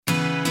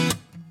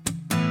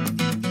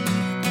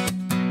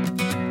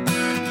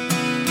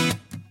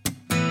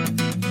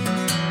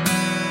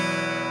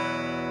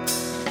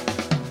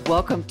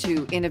Welcome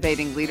to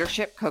Innovating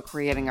Leadership,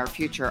 Co-Creating Our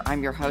Future.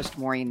 I'm your host,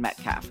 Maureen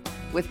Metcalf.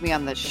 With me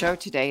on the show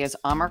today is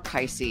Amar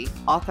Kaisi,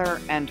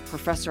 author and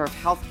professor of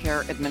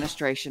healthcare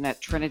administration at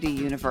Trinity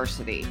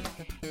University.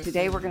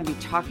 Today, we're going to be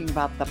talking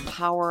about the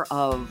power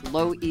of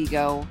low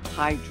ego,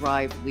 high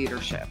drive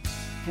leadership.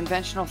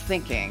 Conventional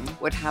thinking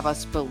would have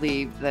us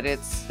believe that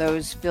it's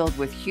those filled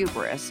with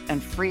hubris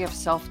and free of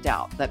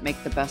self-doubt that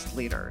make the best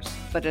leaders.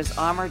 But as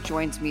Amar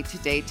joins me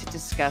today to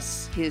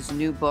discuss his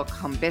new book,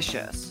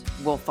 Humbitious,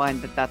 we'll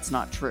find that that's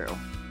not true.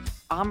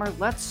 Amar,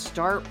 let's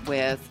start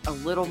with a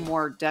little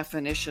more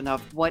definition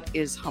of what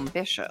is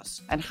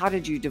humbitious and how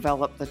did you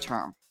develop the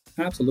term?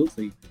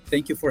 Absolutely.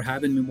 Thank you for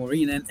having me,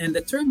 Maureen. And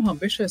the term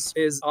humbitious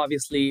is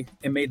obviously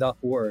a made-up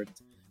word,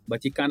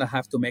 but you kind of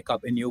have to make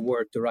up a new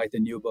word to write a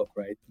new book,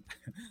 right?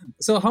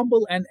 So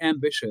humble and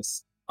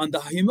ambitious. On the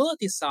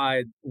humility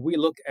side, we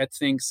look at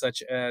things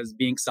such as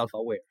being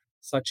self-aware,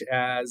 such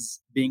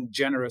as being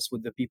generous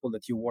with the people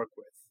that you work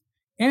with,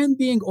 and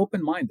being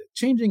open-minded,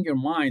 changing your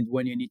mind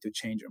when you need to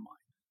change your mind.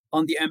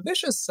 On the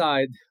ambitious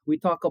side, we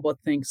talk about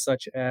things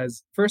such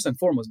as, first and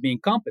foremost, being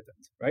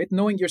competent, right?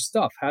 Knowing your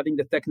stuff, having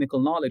the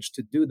technical knowledge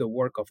to do the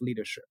work of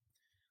leadership.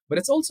 But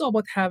it's also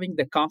about having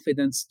the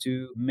confidence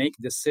to make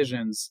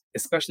decisions,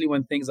 especially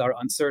when things are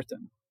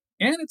uncertain.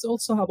 And it's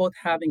also about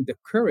having the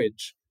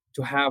courage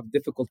to have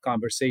difficult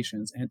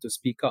conversations and to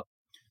speak up.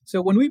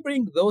 So when we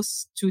bring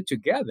those two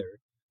together,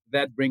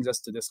 that brings us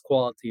to this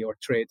quality or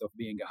trait of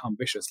being a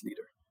ambitious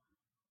leader.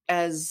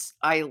 As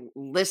I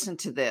listen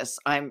to this,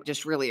 I'm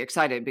just really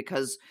excited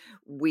because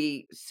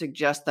we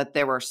suggest that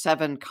there are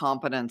 7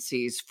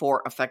 competencies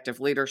for effective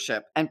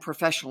leadership, and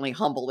professionally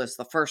humble is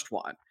the first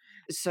one.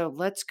 So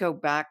let's go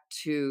back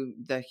to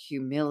the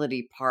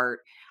humility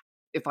part.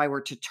 If I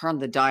were to turn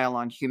the dial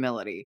on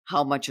humility,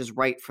 how much is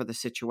right for the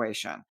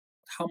situation?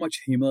 How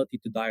much humility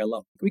to dial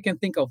up? We can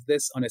think of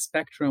this on a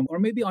spectrum or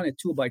maybe on a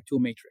 2x2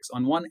 matrix.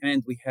 On one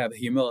end, we have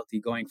humility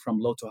going from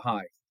low to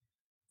high.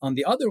 On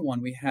the other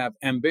one, we have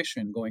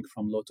ambition going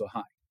from low to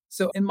high.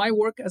 So in my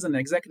work as an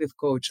executive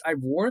coach,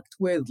 I've worked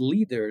with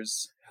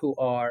leaders who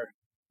are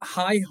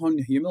high on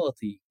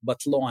humility, but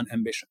low on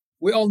ambition.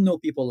 We all know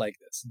people like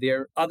this.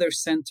 They're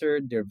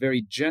other-centered, they're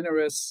very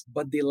generous,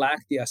 but they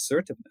lack the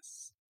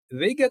assertiveness.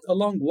 They get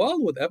along well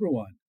with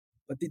everyone,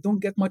 but they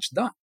don't get much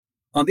done.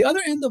 On the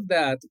other end of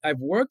that, I've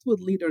worked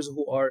with leaders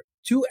who are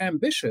too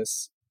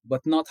ambitious,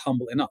 but not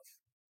humble enough.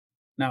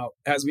 Now,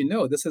 as we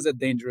know, this is a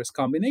dangerous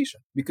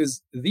combination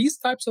because these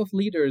types of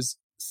leaders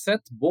set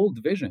bold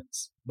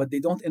visions, but they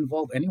don't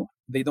involve anyone.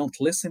 They don't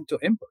listen to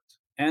input,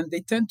 and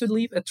they tend to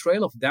leave a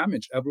trail of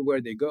damage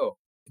everywhere they go.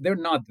 They're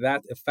not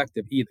that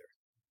effective either.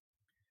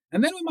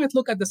 And then we might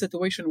look at the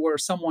situation where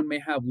someone may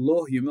have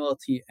low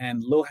humility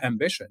and low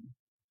ambition,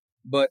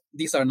 but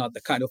these are not the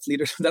kind of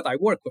leaders that I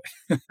work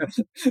with,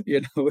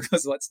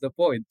 because what's the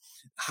point?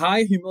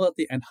 High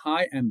humility and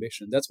high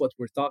ambition, that's what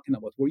we're talking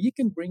about, where you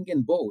can bring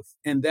in both,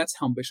 and that's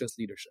ambitious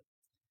leadership.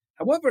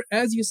 However,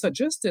 as you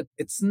suggested,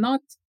 it's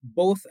not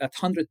both at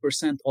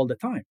 100% all the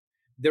time.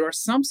 There are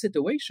some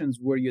situations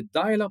where you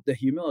dial up the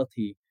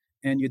humility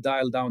and you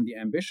dial down the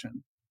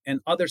ambition,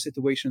 and other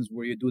situations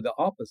where you do the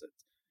opposite.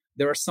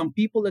 There are some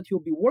people that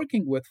you'll be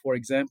working with, for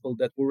example,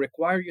 that will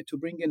require you to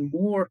bring in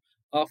more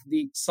of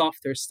the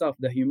softer stuff,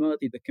 the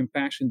humility, the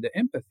compassion, the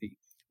empathy,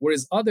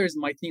 whereas others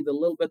might need a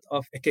little bit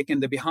of a kick in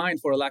the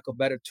behind, for a lack of a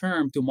better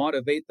term, to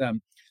motivate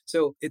them.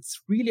 So it's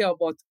really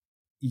about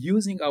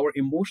using our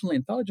emotional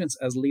intelligence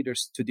as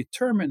leaders to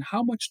determine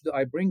how much do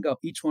I bring up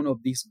each one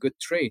of these good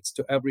traits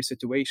to every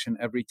situation,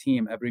 every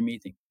team, every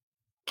meeting.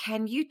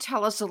 Can you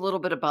tell us a little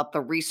bit about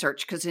the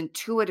research? Because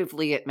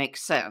intuitively it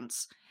makes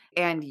sense.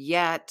 And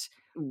yet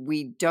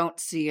we don't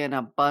see an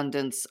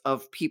abundance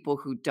of people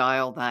who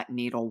dial that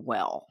needle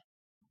well.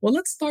 Well,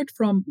 let's start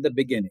from the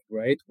beginning,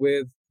 right?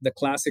 With the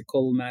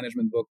classical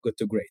management book, Good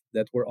to Great,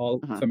 that we're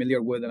all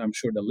familiar with, and I'm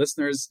sure the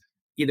listeners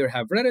either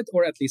have read it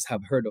or at least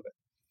have heard of it.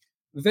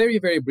 Very,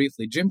 very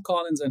briefly, Jim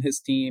Collins and his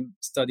team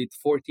studied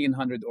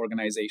 1,400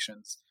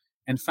 organizations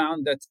and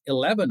found that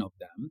 11 of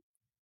them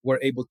were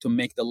able to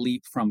make the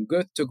leap from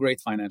good to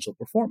great financial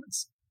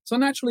performance. So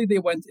naturally, they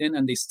went in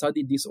and they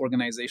studied these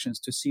organizations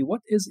to see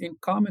what is in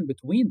common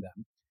between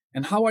them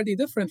and how are they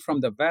different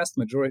from the vast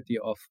majority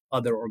of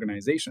other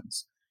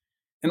organizations.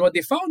 And what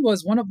they found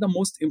was one of the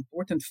most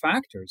important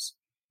factors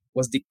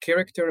was the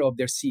character of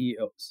their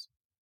CEOs.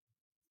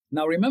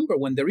 Now, remember,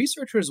 when the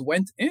researchers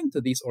went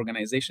into these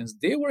organizations,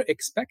 they were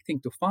expecting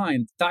to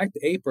find type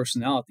A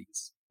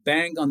personalities,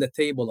 bang on the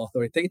table,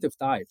 authoritative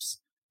types.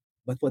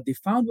 But what they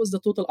found was the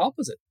total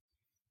opposite,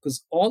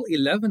 because all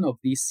 11 of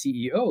these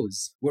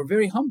CEOs were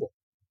very humble.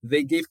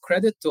 They gave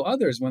credit to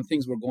others when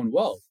things were going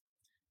well,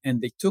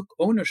 and they took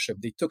ownership.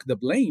 They took the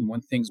blame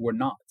when things were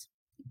not.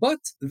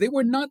 But they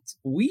were not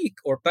weak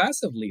or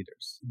passive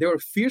leaders. They were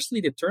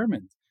fiercely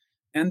determined,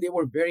 and they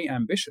were very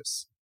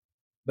ambitious.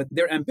 But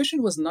their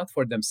ambition was not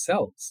for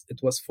themselves. It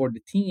was for the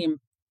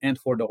team and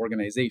for the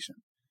organization.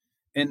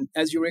 And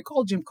as you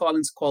recall, Jim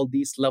Collins called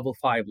these level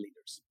 5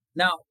 leaders.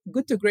 Now,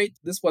 good to great,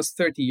 this was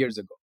 30 years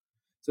ago.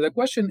 So the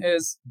question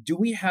is, do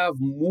we have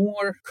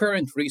more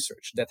current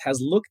research that has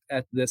looked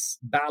at this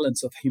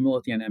balance of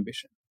humility and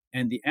ambition?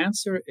 And the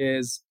answer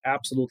is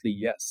absolutely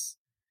yes.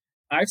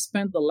 I've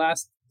spent the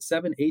last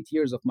 7, 8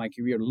 years of my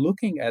career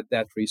looking at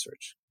that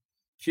research,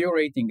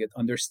 curating it,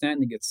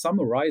 understanding it,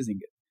 summarizing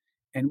it.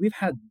 And we've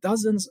had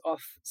dozens of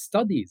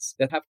studies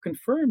that have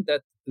confirmed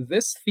that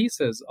this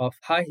thesis of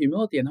high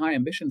humility and high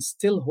ambition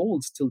still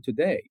holds till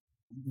today.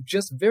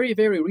 Just very,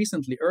 very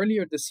recently,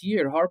 earlier this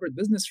year, Harvard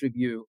Business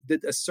Review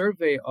did a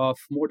survey of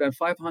more than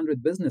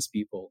 500 business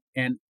people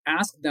and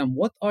asked them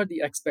what are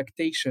the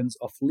expectations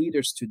of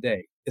leaders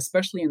today,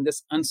 especially in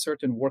this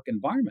uncertain work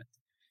environment.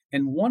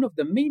 And one of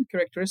the main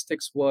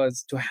characteristics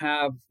was to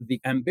have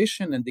the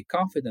ambition and the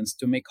confidence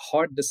to make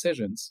hard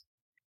decisions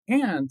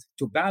and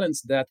to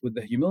balance that with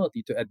the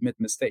humility to admit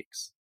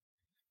mistakes.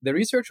 The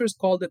researchers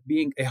called it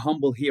being a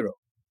humble hero,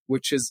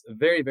 which is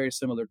very, very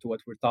similar to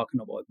what we're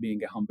talking about being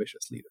a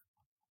ambitious leader.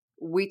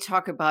 We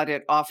talk about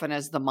it often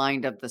as the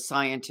mind of the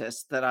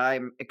scientist, that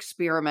I'm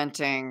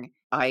experimenting,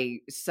 I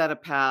set a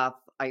path,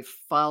 I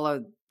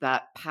follow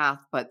that path,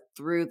 but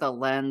through the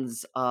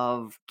lens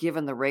of,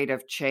 given the rate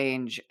of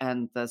change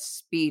and the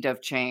speed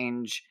of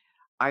change,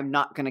 I'm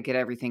not going to get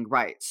everything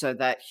right. So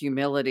that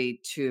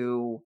humility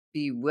to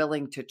be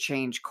willing to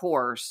change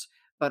course,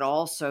 but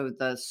also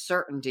the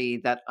certainty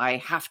that I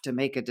have to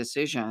make a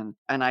decision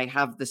and I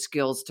have the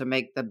skills to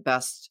make the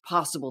best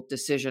possible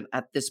decision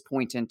at this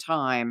point in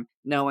time,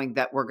 knowing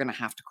that we're going to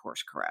have to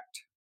course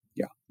correct.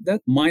 Yeah,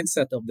 that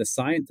mindset of the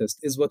scientist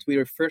is what we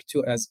refer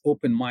to as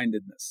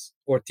open-mindedness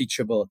or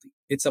teachability.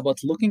 It's about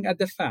looking at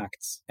the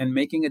facts and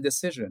making a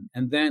decision.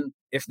 And then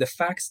if the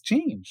facts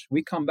change,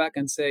 we come back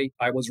and say,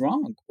 I was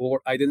wrong,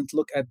 or I didn't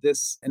look at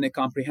this in a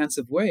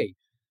comprehensive way.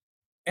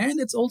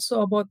 And it's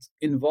also about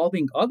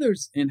involving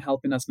others in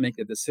helping us make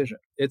a decision.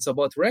 It's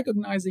about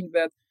recognizing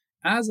that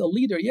as a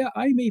leader, yeah,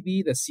 I may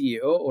be the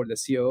CEO or the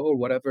COO or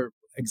whatever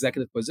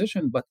executive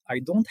position, but I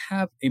don't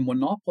have a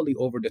monopoly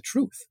over the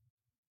truth.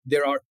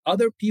 There are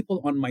other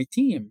people on my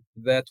team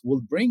that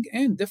will bring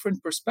in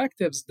different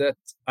perspectives that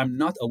I'm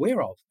not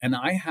aware of, and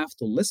I have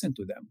to listen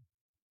to them.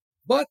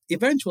 But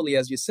eventually,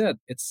 as you said,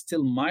 it's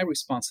still my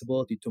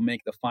responsibility to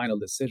make the final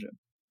decision.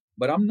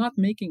 But I'm not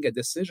making a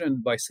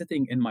decision by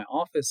sitting in my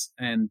office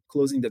and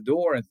closing the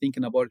door and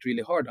thinking about it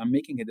really hard. I'm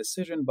making a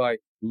decision by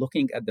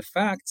looking at the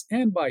facts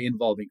and by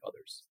involving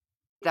others.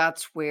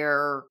 That's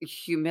where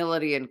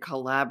humility and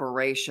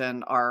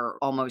collaboration are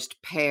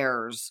almost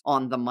pairs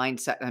on the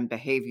mindset and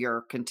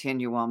behavior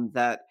continuum,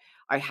 that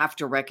I have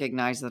to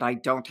recognize that I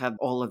don't have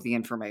all of the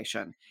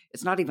information.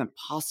 It's not even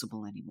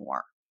possible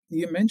anymore.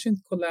 You mentioned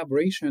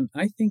collaboration.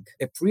 I think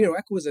a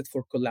prerequisite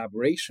for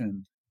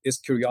collaboration is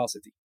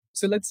curiosity.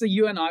 So let's say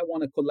you and I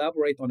want to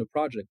collaborate on a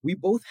project. We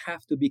both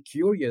have to be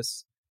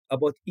curious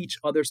about each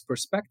other's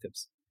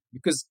perspectives.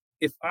 Because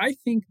if I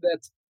think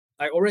that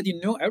I already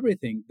know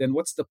everything, then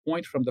what's the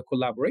point from the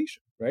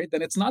collaboration, right?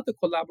 Then it's not the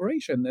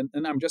collaboration.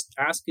 And I'm just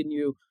asking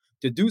you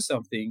to do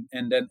something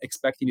and then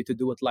expecting you to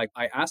do it like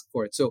I asked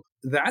for it. So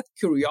that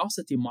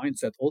curiosity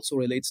mindset also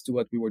relates to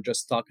what we were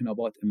just talking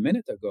about a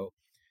minute ago.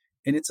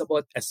 And it's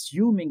about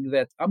assuming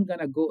that I'm going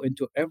to go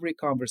into every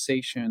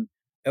conversation,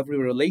 every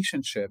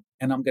relationship,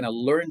 and I'm going to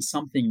learn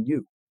something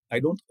new. I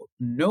don't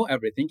know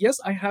everything. Yes,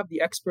 I have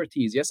the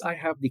expertise. Yes, I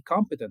have the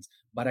competence,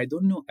 but I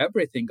don't know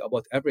everything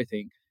about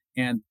everything.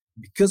 And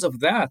because of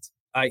that,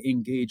 I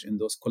engage in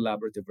those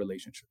collaborative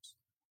relationships.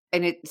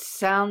 And it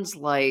sounds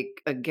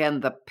like, again,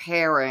 the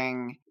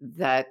pairing,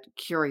 that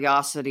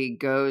curiosity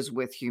goes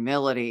with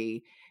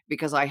humility,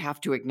 because I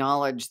have to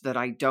acknowledge that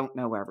I don't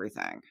know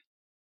everything.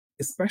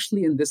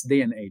 Especially in this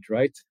day and age,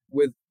 right?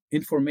 With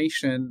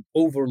information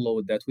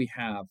overload that we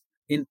have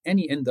in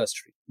any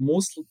industry.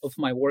 Most of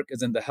my work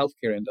is in the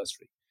healthcare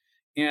industry.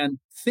 And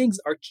things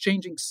are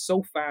changing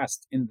so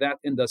fast in that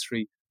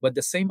industry, but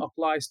the same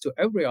applies to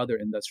every other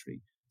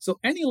industry. So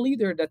any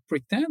leader that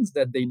pretends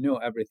that they know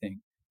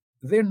everything,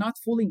 they're not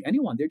fooling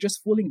anyone. They're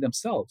just fooling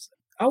themselves.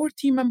 Our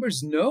team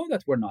members know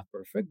that we're not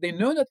perfect. They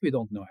know that we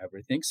don't know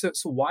everything. So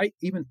why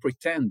even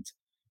pretend?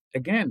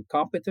 Again,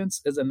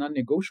 competence is a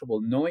non-negotiable.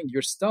 Knowing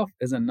your stuff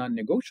is a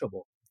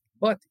non-negotiable.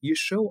 But you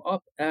show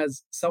up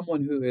as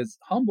someone who is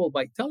humble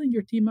by telling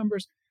your team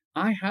members,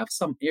 I have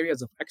some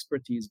areas of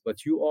expertise,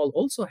 but you all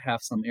also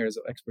have some areas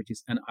of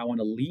expertise, and I want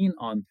to lean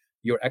on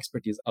your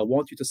expertise. I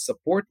want you to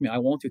support me. I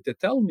want you to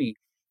tell me,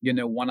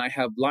 when I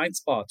have blind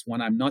spots,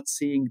 when I'm not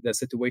seeing the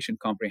situation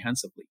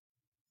comprehensively.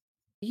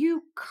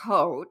 You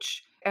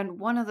coach, and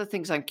one of the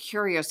things I'm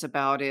curious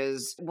about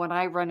is when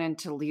I run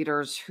into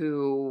leaders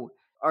who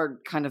are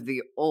kind of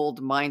the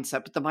old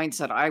mindset, but the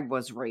mindset I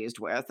was raised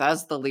with,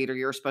 as the leader,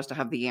 you're supposed to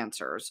have the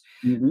answers.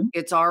 Mm-hmm.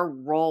 It's our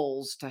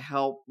roles to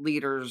help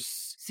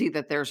leaders see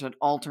that there's an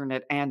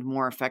alternate and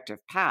more effective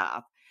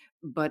path.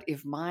 But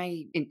if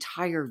my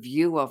entire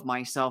view of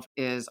myself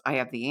is I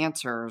have the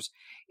answers,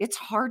 it's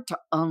hard to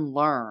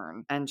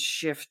unlearn and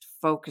shift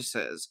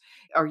focuses.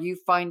 Are you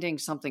finding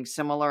something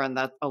similar, and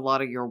that a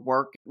lot of your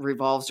work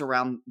revolves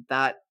around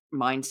that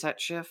mindset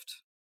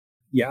shift?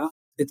 Yeah,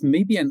 It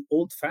may be an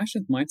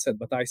old-fashioned mindset,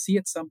 but I see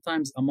it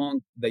sometimes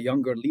among the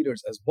younger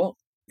leaders as well.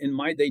 In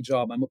my day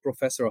job, I'm a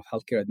professor of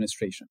healthcare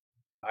administration.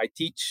 I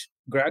teach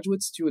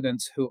graduate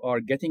students who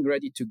are getting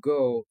ready to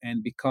go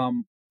and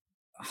become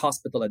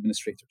hospital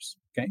administrators.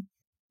 Okay.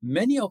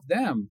 Many of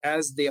them,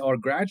 as they are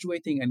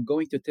graduating and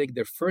going to take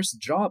their first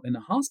job in a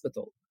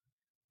hospital,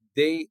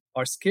 they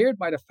are scared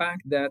by the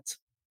fact that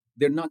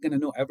they're not going to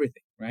know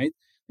everything, right?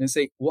 And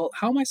say, well,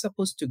 how am I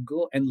supposed to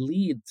go and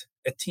lead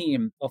a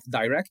team of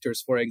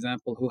directors, for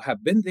example, who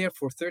have been there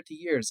for 30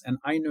 years and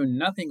I know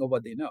nothing of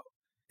what they know?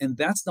 And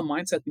that's the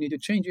mindset we need to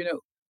change,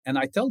 And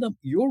I tell them,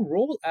 your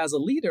role as a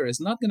leader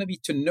is not going to be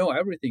to know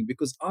everything,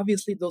 because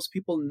obviously those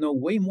people know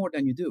way more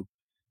than you do.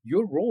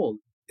 Your role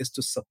is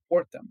to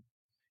support them.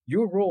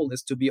 Your role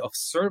is to be of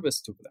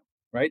service to them,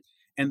 right?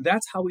 And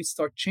that's how we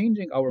start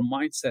changing our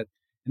mindset.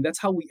 And that's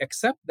how we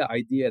accept the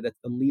idea that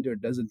a leader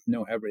doesn't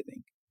know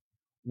everything.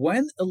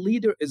 When a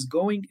leader is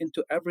going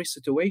into every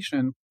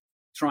situation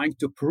trying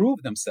to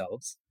prove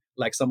themselves,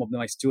 like some of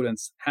my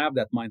students have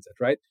that mindset,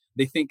 right?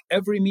 They think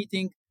every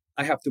meeting,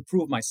 I have to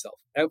prove myself.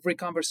 Every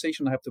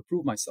conversation, I have to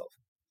prove myself.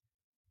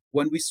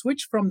 When we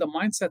switch from the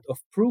mindset of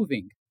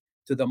proving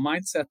to the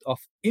mindset of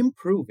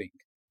improving,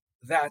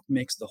 that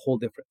makes the whole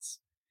difference.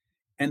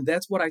 And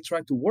that's what I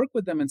try to work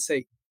with them and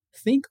say,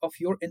 think of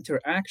your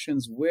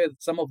interactions with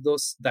some of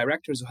those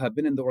directors who have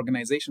been in the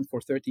organization for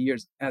 30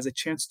 years as a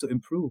chance to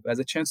improve, as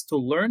a chance to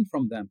learn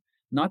from them,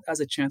 not as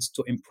a chance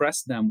to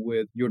impress them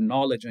with your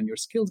knowledge and your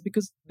skills,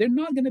 because they're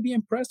not going to be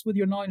impressed with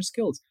your knowledge and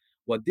skills.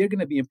 What they're going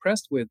to be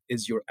impressed with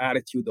is your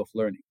attitude of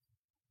learning.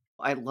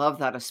 I love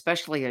that,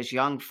 especially as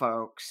young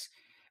folks,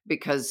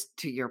 because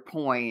to your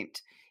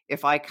point,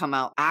 if I come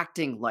out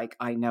acting like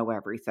I know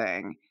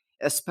everything,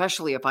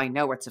 especially if I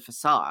know it's a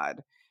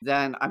facade,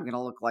 then I'm going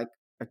to look like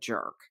a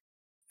jerk.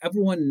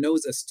 Everyone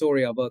knows a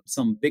story about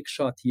some big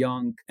shot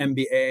young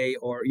MBA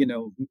or,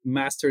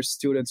 master's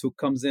students who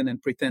comes in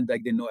and pretend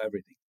like they know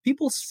everything.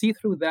 People see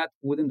through that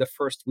within the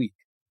first week.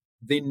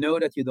 They know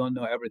that you don't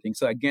know everything.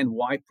 So again,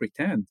 why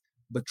pretend?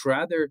 But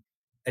rather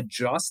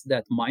adjust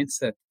that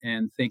mindset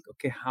and think,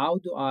 okay, how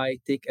do I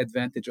take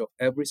advantage of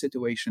every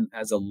situation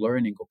as a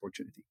learning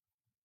opportunity?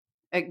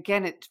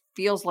 Again, it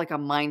feels like a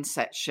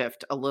mindset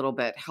shift a little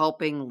bit,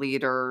 helping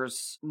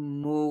leaders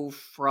move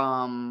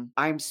from,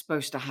 I'm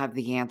supposed to have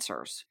the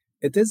answers.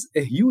 It is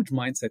a huge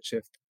mindset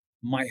shift.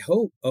 My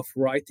hope of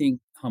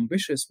writing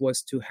Ambitious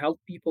was to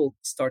help people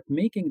start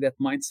making that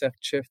mindset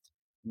shift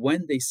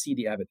when they see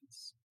the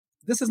evidence.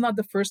 This is not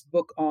the first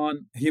book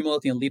on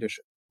humility and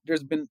leadership.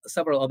 There's been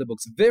several other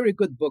books, very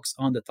good books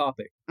on the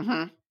topic.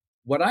 Mm-hmm.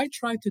 What I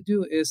try to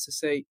do is to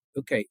say,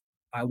 okay,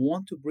 I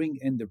want to bring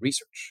in the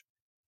research.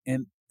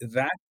 And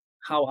that's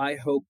how I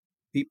hope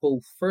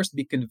people first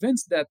be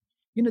convinced that,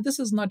 this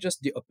is not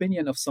just the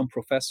opinion of some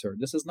professor.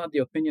 This is not the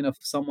opinion of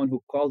someone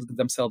who calls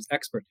themselves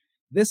expert.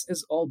 This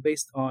is all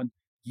based on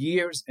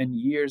years and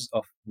years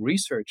of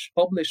research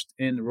published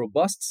in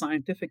robust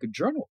scientific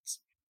journals.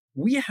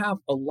 We have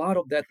a lot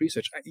of that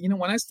research.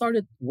 When I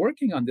started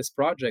working on this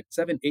project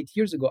 7-8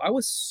 years ago, I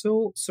was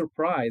so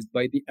surprised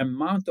by the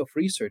amount of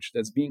research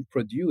that's being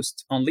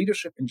produced on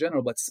leadership in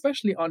general, but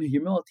especially on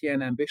humility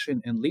and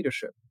ambition in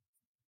leadership.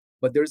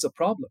 But there's a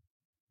problem.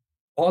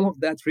 All of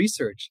that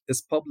research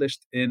is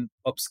published in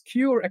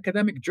obscure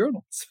academic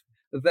journals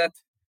that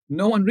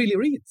no one really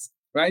reads,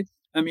 right?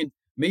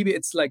 Maybe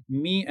it's like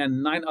me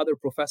and 9 other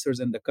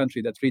professors in the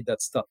country that read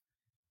that stuff.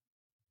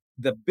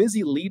 The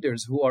busy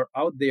leaders who are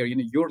out there,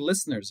 your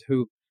listeners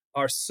who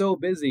are so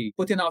busy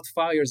putting out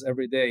fires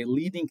every day,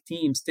 leading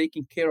teams,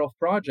 taking care of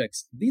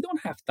projects, they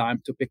don't have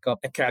time to pick up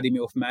Academy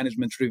of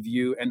Management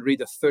Review and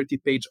read a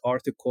 30-page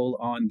article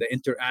on the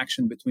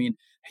interaction between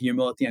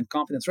humility and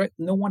confidence, right?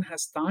 No one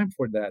has time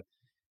for that.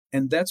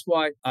 And that's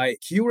why I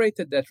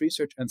curated that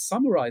research and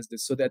summarized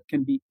it so that it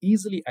can be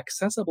easily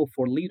accessible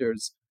for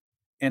leaders.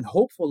 And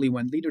hopefully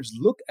when leaders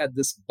look at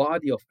this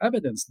body of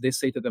evidence, they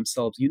say to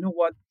themselves, you know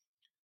what?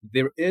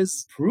 There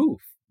is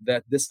proof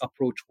that this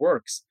approach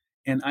works,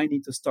 and I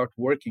need to start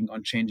working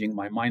on changing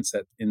my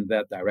mindset in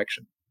that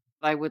direction.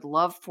 I would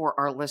love for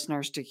our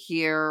listeners to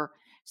hear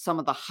some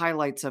of the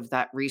highlights of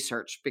that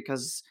research,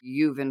 because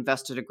you've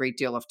invested a great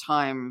deal of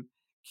time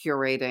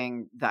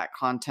curating that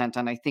content.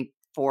 And I think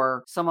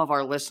for some of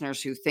our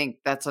listeners who think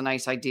that's a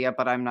nice idea,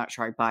 but I'm not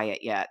sure I buy it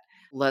yet,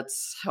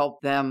 let's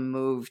help them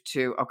move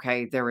to,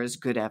 okay, there is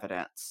good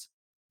evidence.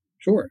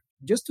 Sure.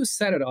 Just to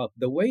set it up,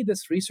 the way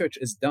this research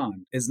is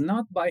done is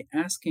not by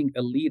asking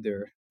a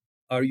leader,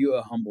 are you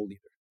a humble leader?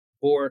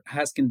 Or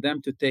asking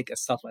them to take a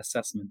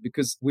self-assessment,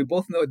 because we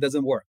both know it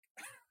doesn't work,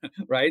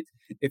 right?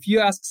 If you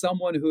ask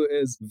someone who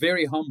is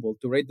very humble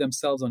to rate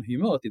themselves on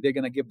humility, they're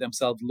going to give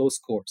themselves low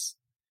scores.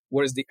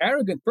 Whereas the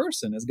arrogant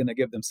person is going to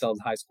give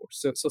themselves high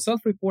scores. So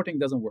self-reporting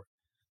doesn't work.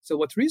 So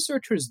what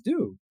researchers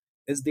do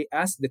is they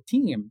ask the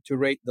team to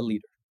rate the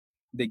leader.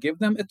 They give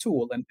them a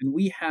tool, and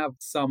we have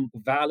some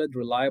valid,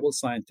 reliable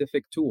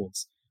scientific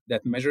tools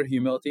that measure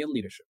humility and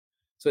leadership.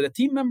 So the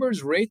team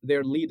members rate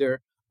their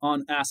leader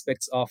on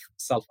aspects of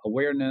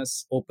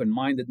self-awareness,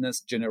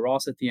 open-mindedness,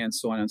 generosity, and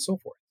so on and so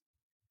forth.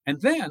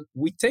 And then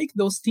we take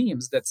those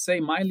teams that say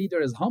my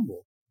leader is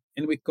humble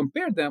and we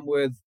compare them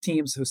with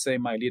teams who say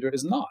my leader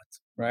is not,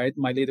 right?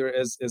 My leader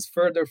is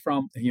further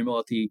from the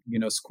humility,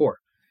 score.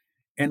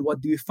 And what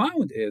we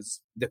found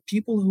is the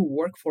people who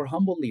work for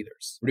humble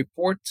leaders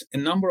report a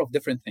number of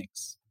different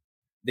things.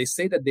 They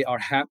say that they are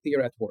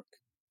happier at work.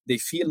 They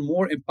feel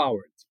more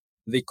empowered.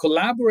 They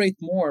collaborate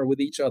more with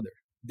each other.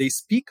 They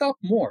speak up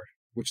more,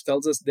 which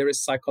tells us there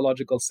is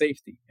psychological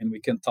safety. And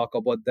we can talk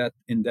about that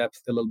in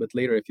depth a little bit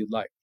later if you'd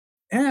like.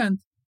 And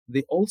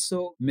they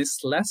also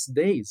miss less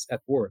days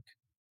at work.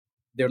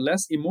 They're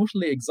less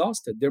emotionally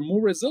exhausted. They're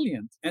more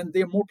resilient and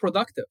they're more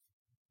productive.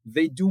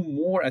 They do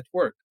more at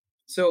work.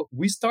 So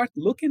we start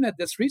looking at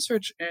this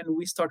research and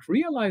we start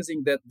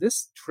realizing that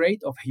this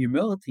trait of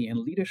humility and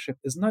leadership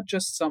is not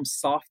just some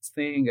soft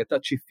thing, a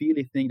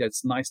touchy-feely thing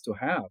that's nice to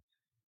have.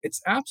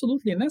 It's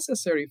absolutely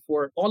necessary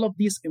for all of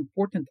these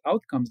important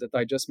outcomes that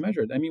I just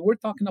measured. I mean, we're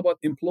talking about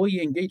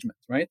employee engagement,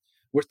 right?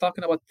 We're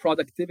talking about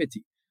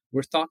productivity.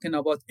 We're talking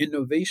about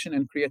innovation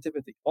and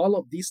creativity. All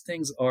of these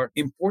things are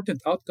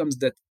important outcomes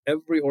that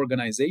every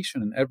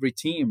organization and every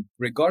team,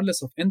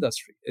 regardless of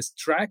industry, is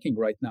tracking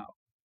right now.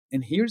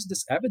 And here's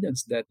this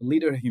evidence that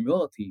leader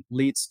humility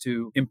leads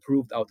to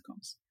improved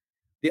outcomes.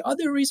 The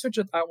other research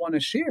that I want to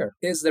share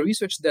is the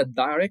research that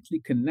directly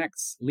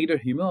connects leader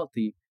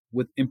humility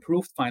with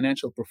improved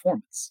financial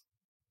performance.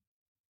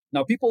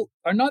 Now, people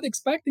are not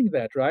expecting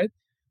that, right?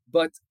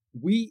 But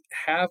we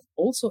have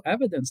also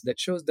evidence that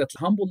shows that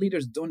humble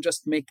leaders don't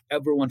just make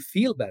everyone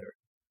feel better.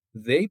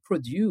 They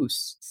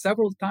produce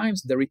several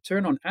times the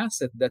return on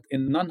asset that a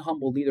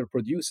non-humble leader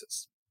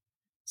produces.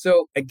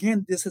 So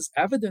again, this is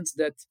evidence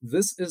that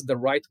this is the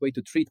right way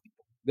to treat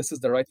people. This is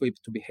the right way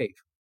to behave.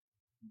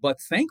 But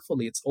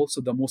thankfully, it's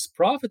also the most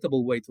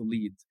profitable way to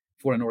lead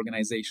for an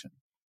organization.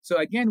 So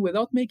again,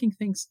 without making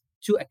things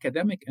too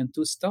academic and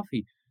too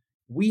stuffy,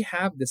 we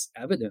have this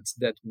evidence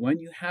that when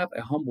you have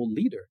a humble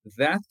leader,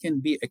 that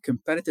can be a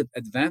competitive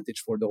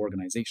advantage for the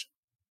organization.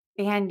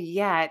 And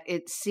yet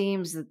it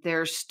seems that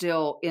they're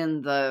still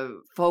in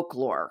the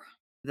folklore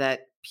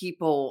that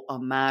people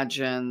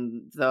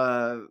imagine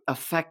the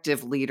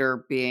effective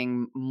leader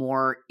being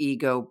more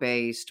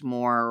ego-based,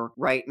 more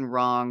right and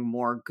wrong,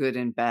 more good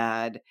and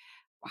bad.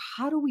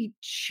 How do we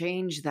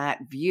change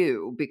that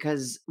view?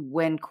 Because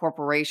when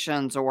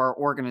corporations or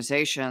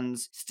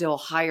organizations still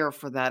hire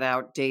for that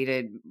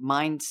outdated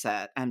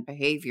mindset and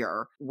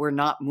behavior, we're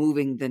not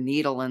moving the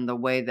needle in the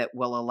way that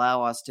will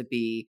allow us to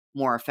be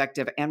more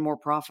effective and more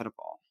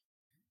profitable.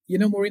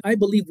 Maureen, I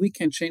believe we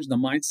can change the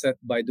mindset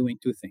by doing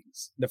two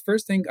things. The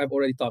first thing I've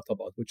already talked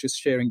about, which is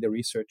sharing the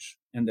research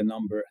and the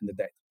number and the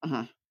data.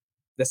 Uh-huh.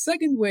 The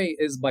second way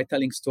is by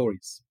telling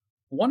stories.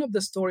 One of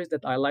the stories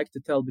that I like to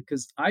tell,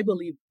 because I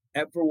believe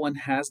everyone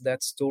has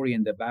that story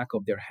in the back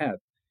of their head,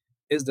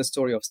 is the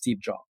story of Steve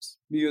Jobs.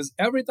 Because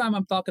every time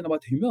I'm talking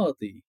about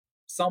humility,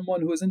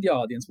 someone who is in the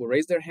audience will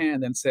raise their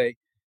hand and say,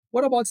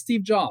 what about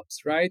Steve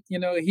Jobs, right?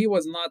 He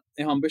was not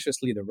an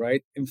ambitious leader,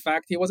 right? In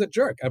fact, he was a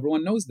jerk.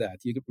 Everyone knows that.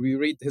 You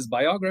read his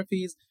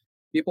biographies,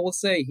 people will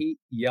say he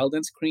yelled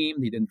and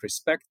screamed, he didn't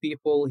respect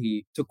people,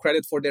 he took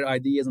credit for their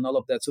ideas and all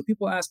of that. So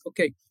people ask,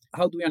 okay,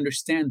 how do we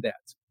understand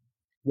that?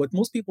 What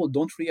most people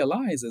don't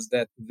realize is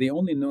that they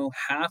only know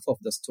half of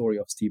the story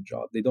of Steve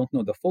Jobs. They don't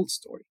know the full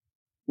story.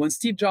 When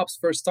Steve Jobs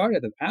first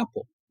started at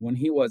Apple, when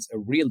he was a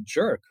real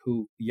jerk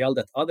who yelled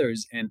at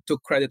others and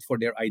took credit for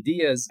their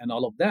ideas and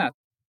all of that,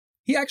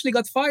 he actually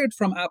got fired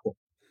from Apple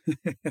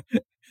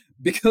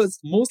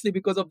mostly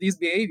because of these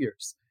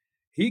behaviors.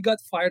 He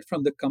got fired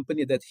from the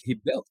company that he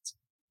built.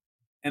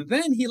 And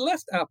then he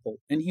left Apple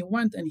and he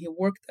went and he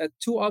worked at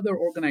two other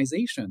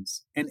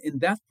organizations. And in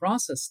that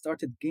process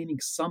started gaining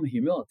some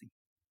humility.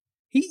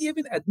 He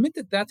even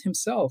admitted that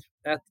himself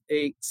at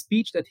a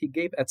speech that he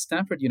gave at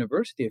Stanford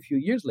University a few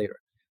years later.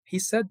 He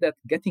said that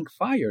getting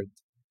fired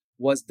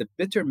was the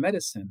bitter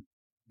medicine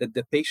that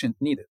the patient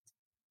needed.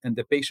 And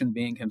the patient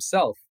being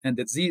himself, and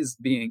the disease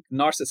being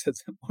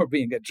narcissism or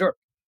being a jerk.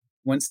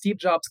 When Steve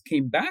Jobs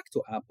came back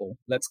to Apple,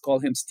 let's call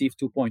him Steve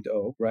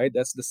 2.0, right?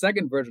 That's the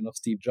second version of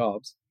Steve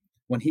Jobs.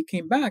 When he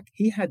came back,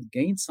 he had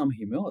gained some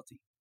humility.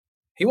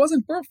 He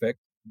wasn't perfect,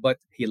 but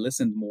he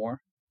listened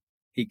more.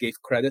 He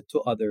gave credit to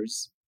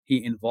others.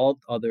 He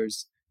involved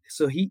others.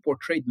 So he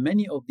portrayed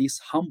many of these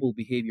humble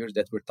behaviors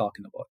that we're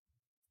talking about.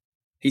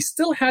 He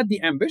still had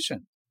the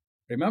ambition.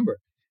 Remember,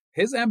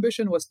 his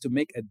ambition was to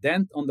make a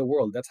dent on the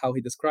world. That's how he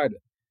described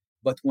it.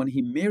 But when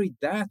he married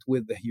that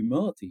with the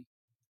humility,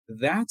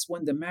 that's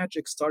when the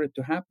magic started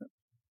to happen.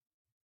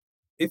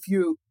 If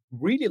you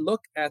really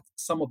look at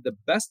some of the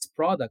best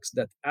products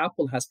that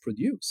Apple has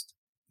produced,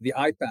 the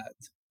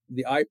iPad,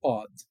 the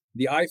iPod,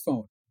 the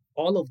iPhone,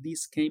 all of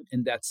these came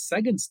in that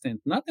second stint,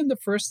 not in the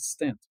first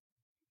stint.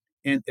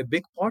 And a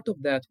big part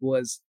of that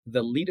was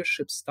the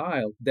leadership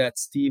style that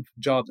Steve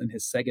Jobs in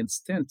his second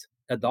stint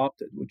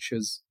adopted, which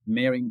is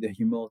marrying the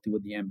humility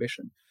with the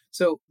ambition.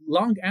 So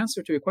long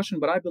answer to your question,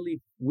 but I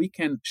believe we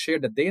can share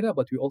the data,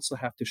 but we also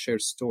have to share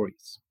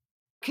stories.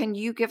 Can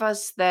you give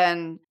us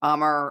then,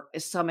 Amar,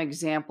 some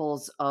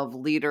examples of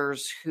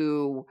leaders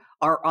who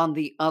are on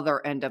the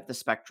other end of the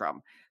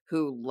spectrum,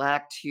 who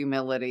lacked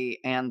humility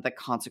and the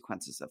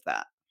consequences of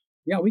that?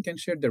 Yeah, we can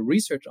share the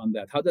research on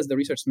that. How does the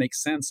research make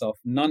sense of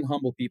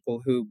non-humble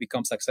people who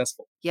become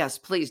successful? Yes,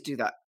 please do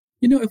that.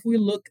 If we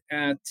look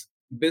at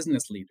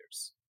business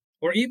leaders,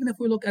 or even if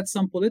we look at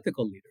some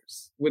political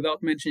leaders,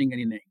 without mentioning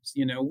any names,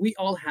 we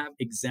all have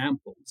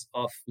examples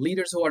of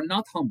leaders who are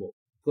not humble,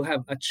 who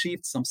have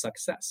achieved some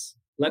success.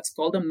 Let's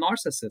call them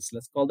narcissists.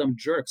 Let's call them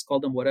jerks.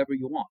 Call them whatever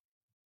you want.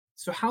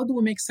 So how do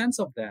we make sense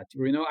of that?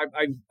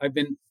 I've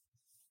been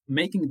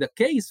making the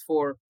case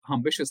for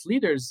ambitious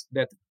leaders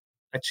that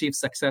achieve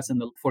success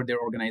for their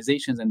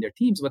organizations and their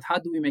teams, but how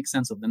do we make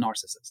sense of the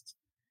narcissists?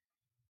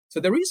 So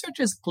the research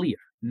is clear.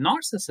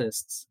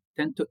 Narcissists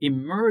tend to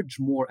emerge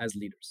more as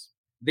leaders.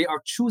 They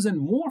are chosen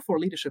more for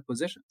leadership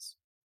positions,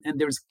 and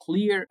there's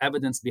clear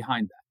evidence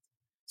behind that.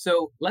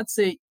 So let's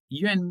say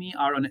you and me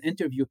are on an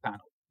interview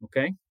panel,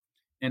 okay?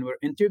 And we're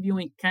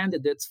interviewing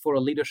candidates for a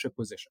leadership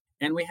position.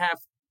 And we have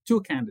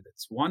two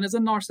candidates. One is a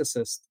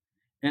narcissist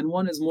and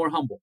one is more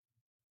humble.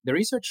 The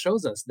research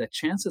shows us that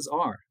chances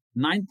are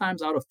 9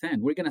 times out of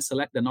 10, we're going to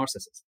select the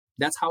narcissist.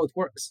 That's how it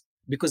works.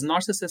 Because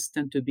narcissists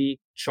tend to be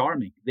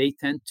charming. They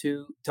tend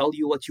to tell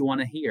you what you want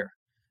to hear.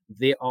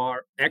 They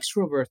are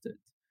extroverted.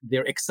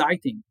 They're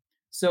exciting.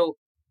 So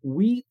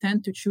we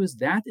tend to choose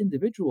that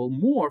individual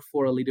more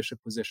for a leadership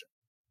position.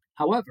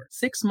 However,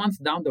 6 months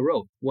down the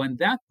road, when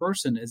that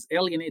person is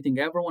alienating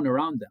everyone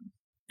around them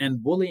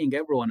and bullying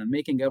everyone and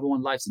making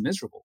everyone's lives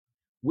miserable,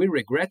 we're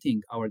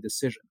regretting our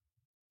decision.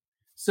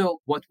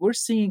 So what we're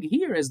seeing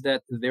here is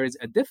that there is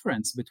a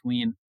difference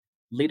between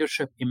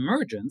leadership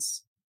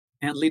emergence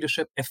and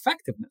leadership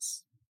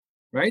effectiveness,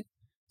 right?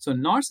 So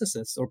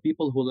narcissists or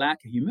people who lack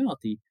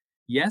humility,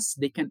 yes,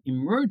 they can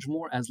emerge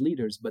more as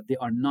leaders, but they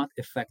are not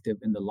effective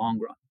in the long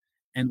run.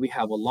 And we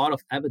have a lot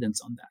of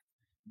evidence on that.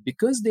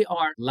 Because they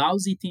are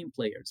lousy team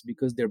players,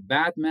 because they're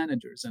bad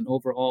managers and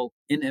overall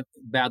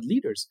bad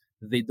leaders,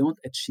 they don't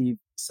achieve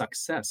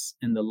success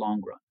in the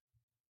long run.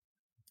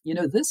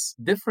 This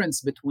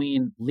difference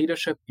between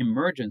leadership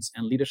emergence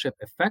and leadership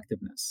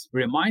effectiveness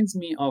reminds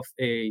me of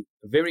a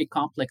very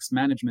complex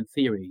management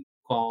theory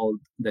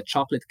called the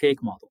chocolate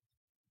cake model.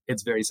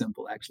 It's very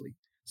simple, actually.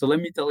 So let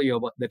me tell you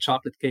about the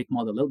chocolate cake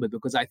model a little bit,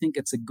 because I think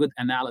it's a good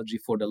analogy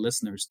for the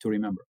listeners to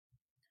remember.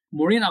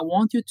 Maureen, I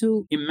want you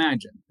to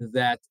imagine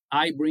that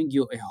I bring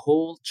you a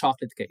whole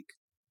chocolate cake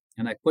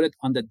and I put it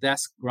on the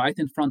desk right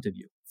in front of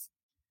you.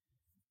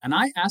 And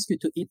I ask you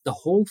to eat the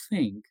whole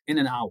thing in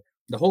an hour,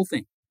 the whole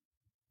thing.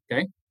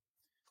 Okay?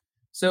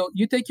 So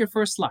you take your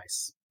first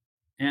slice,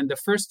 and the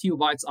first few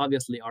bites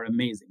obviously are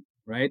amazing,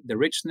 right? The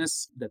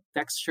richness, the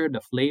texture,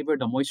 the flavor,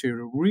 the moisture,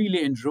 you're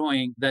really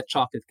enjoying that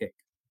chocolate cake.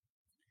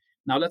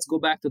 Now let's go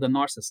back to the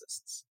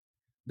narcissists.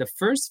 The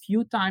first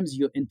few times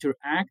you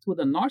interact with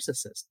a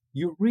narcissist,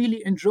 you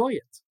really enjoy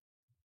it.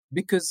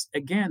 Because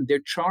again, they're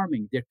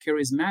charming, they're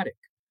charismatic.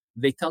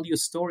 They tell you a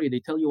story,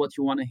 they tell you what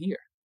you want to hear.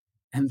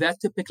 And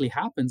that typically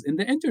happens in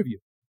the interview.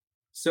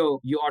 So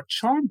you are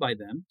charmed by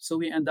them, so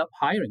we end up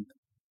hiring them.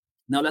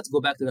 Now let's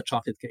go back to the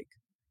chocolate cake.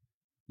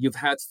 You've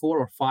had 4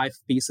 or 5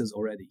 pieces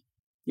already.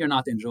 You're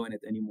not enjoying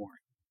it anymore.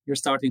 You're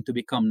starting to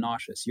become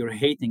nauseous. You're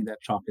hating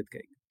that chocolate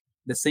cake.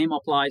 The same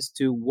applies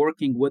to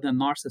working with a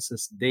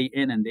narcissist day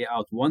in and day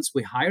out. Once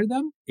we hire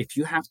them, if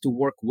you have to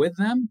work with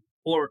them,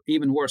 or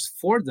even worse,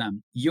 for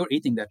them, you're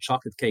eating that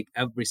chocolate cake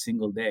every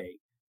single day.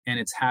 And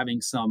it's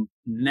having some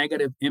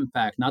negative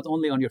impact, not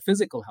only on your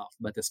physical health,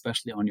 but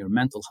especially on your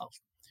mental health.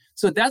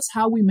 So that's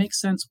how we make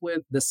sense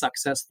with the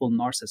successful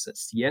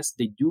narcissists. Yes,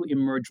 they do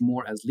emerge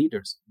more as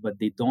leaders, but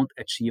they don't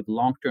achieve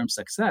long-term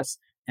success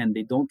and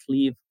they don't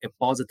leave a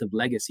positive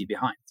legacy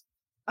behind.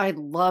 I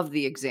love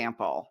the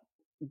example.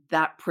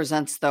 That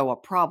presents, though, a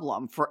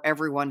problem for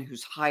everyone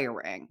who's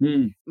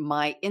hiring.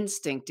 My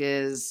instinct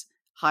is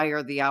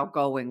hire the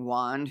outgoing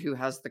one who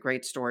has the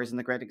great stories and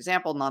the great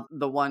example, not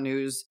the one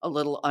who's a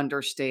little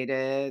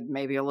understated,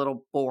 maybe a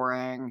little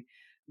boring.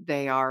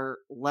 They are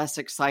less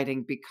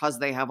exciting because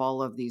they have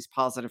all of these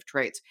positive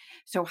traits.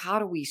 So how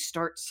do we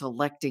start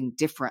selecting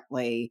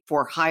differently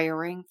for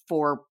hiring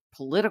for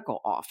political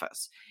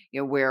office,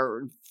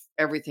 where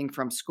everything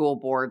from school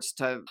boards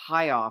to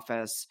high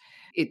office,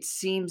 it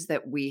seems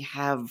that we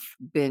have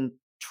been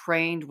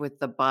trained with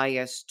the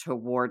bias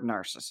toward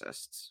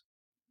narcissists.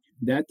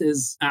 That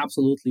is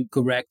absolutely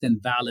correct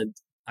and valid.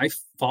 I've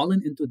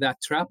fallen into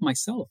that trap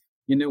myself.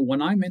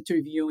 When I'm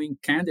interviewing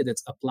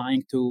candidates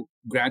applying to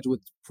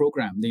graduate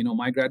program,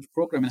 my graduate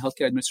program in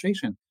healthcare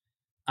administration,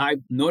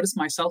 I've noticed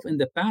myself in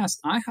the past,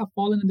 I have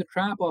fallen in the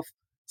trap of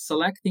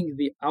selecting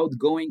the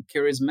outgoing,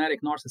 charismatic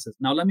narcissist.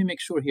 Now, let me make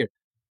sure here,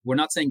 we're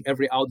not saying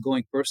every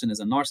outgoing person is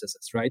a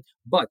narcissist, right?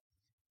 But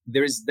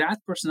there is that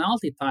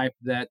personality type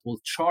that will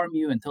charm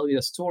you and tell you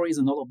the stories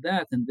and all of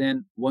that. And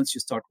then once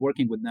you start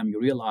working with them, you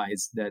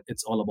realize that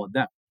it's all about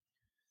them.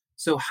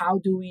 So how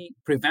do we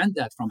prevent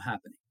that from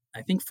happening?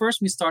 I think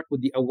first we start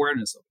with the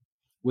awareness of it,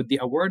 with the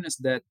awareness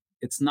that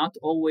it's not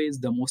always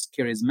the most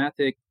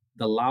charismatic,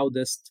 the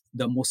loudest,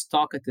 the most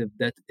talkative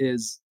that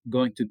is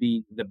going to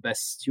be the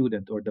best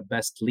student or the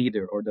best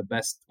leader or the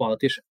best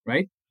politician,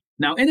 right?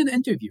 Now, in an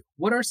interview,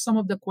 what are some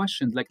of the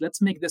questions? Like,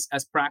 let's make this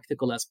as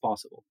practical as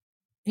possible.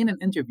 In an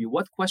interview,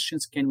 what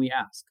questions can we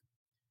ask?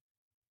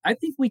 I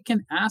think we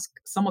can ask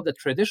some of the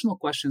traditional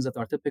questions that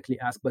are typically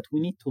asked, but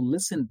we need to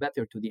listen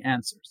better to the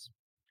answers.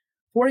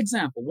 For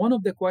example, one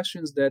of the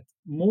questions that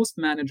most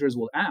managers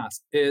will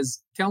ask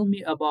is, tell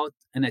me about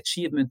an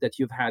achievement that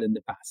you've had in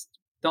the past.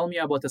 Tell me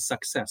about a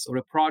success or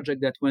a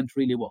project that went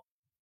really well.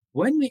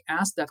 When we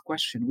ask that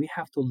question, we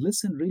have to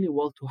listen really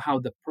well to how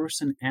the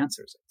person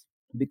answers it.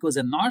 Because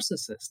a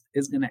narcissist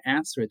is going to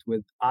answer it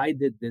with, I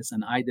did this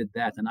and I did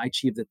that and I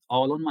achieved it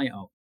all on my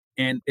own.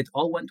 And it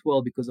all went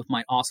well because of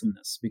my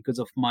awesomeness, because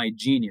of my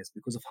genius,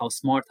 because of how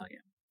smart I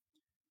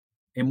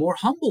am. A more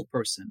humble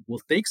person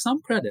will take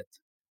some credit,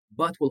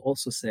 but will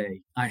also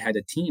say, I had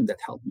a team that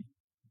helped me.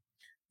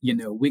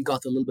 We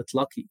got a little bit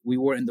lucky. We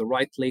were in the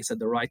right place at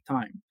the right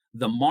time.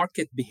 The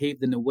market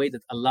behaved in a way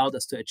that allowed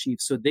us to achieve.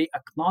 So they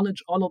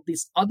acknowledge all of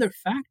these other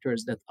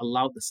factors that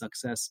allowed the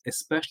success,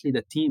 especially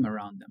the team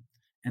around them.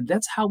 And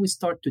that's how we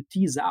start to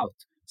tease out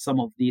some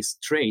of these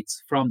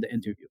traits from the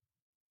interview.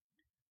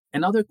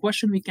 Another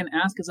question we can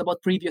ask is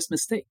about previous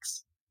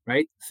mistakes,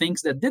 right?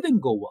 Things that didn't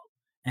go well.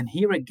 And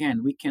here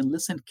again, we can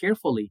listen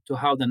carefully to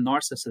how the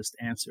narcissist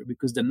answer,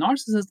 because the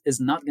narcissist is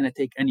not going to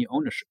take any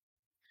ownership.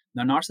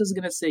 The narcissist is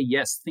going to say,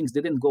 yes, things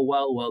didn't go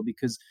well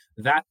because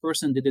that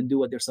person didn't do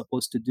what they're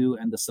supposed to do,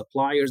 and the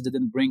suppliers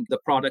didn't bring the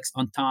products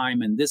on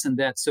time, and this and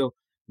that. So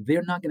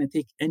they're not going to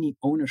take any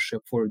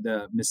ownership for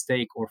the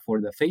mistake or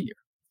for the failure.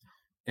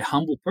 A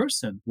humble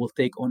person will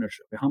take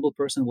ownership. A humble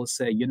person will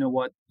say, you know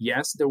what?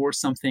 Yes, there were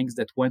some things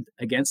that went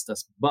against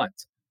us, but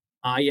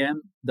I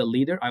am the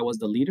leader. I was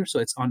the leader, so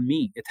it's on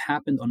me. It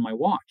happened on my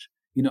watch.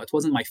 It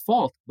wasn't my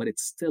fault, but it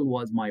still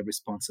was my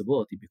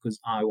responsibility because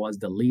I was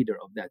the leader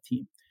of that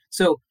team.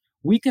 So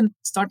we can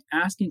start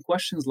asking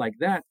questions like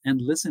that and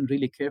listen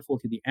really carefully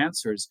to the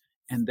answers.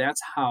 And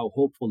that's how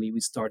hopefully we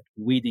start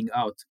weeding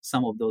out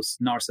some of those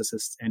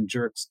narcissists and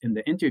jerks in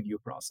the interview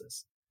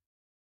process.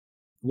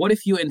 What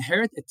if you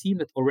inherit a team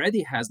that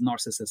already has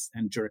narcissists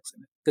and jerks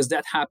in it? Because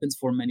that happens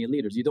for many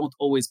leaders. You don't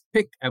always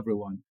pick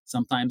everyone.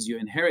 Sometimes you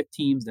inherit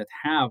teams that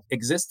have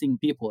existing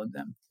people in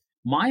them.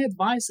 My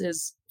advice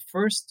is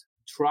first,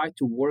 try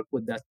to work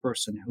with that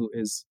person who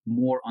is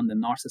more on the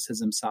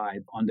narcissism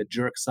side, on the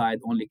jerk side,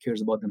 only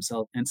cares about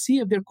themselves, and see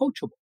if they're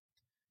coachable.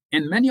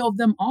 And many of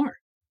them are.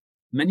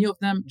 Many of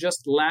them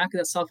just lack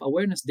that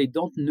self-awareness. They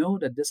don't know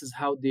that this is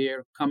how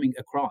they're coming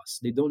across.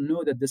 They don't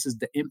know that this is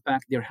the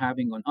impact they're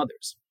having on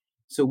others.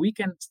 So we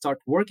can start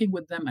working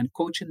with them and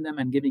coaching them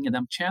and giving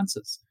them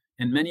chances,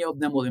 and many of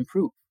them will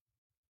improve.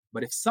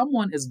 But if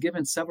someone is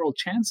given several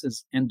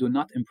chances and do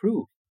not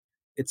improve,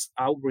 it's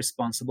our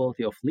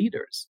responsibility of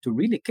leaders to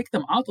really kick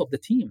them out of the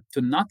team,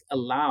 to not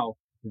allow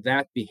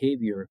that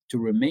behavior to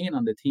remain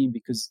on the team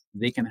because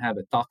they can have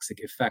a toxic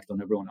effect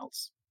on everyone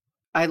else.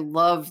 I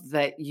love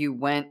that you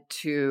went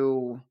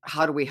to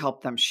how do we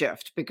help them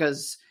shift?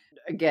 Because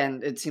again,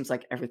 it seems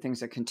like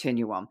everything's a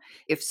continuum.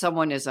 If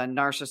someone is a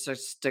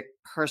narcissistic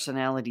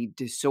personality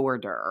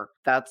disorder,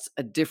 that's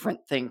a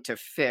different thing to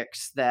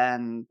fix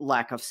than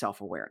lack of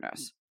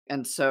self-awareness.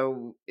 And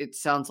so it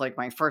sounds like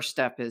my first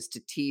step is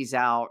to tease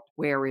out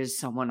where is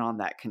someone on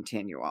that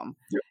continuum,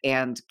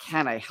 and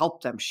can I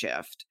help them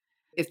shift?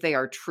 If they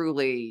are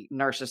truly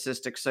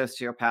narcissistic,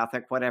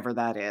 sociopathic, whatever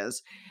that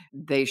is,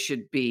 they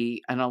should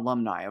be an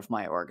alumni of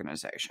my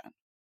organization.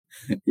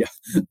 Yeah.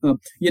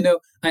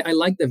 I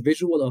like the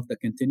visual of the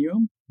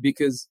continuum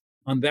because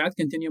on that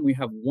continuum, we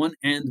have one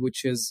end,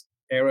 which is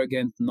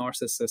arrogant,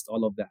 narcissist,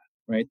 all of that,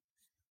 right?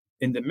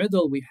 In the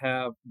middle, we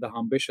have the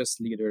ambitious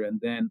leader.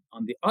 And then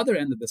on the other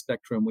end of the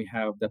spectrum, we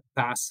have the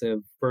passive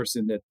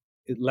person that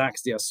it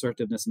lacks the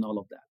assertiveness and all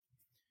of that.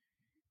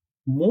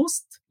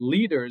 Most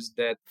leaders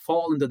that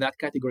fall into that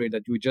category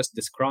that you just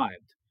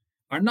described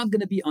are not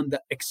going to be on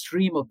the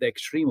extreme of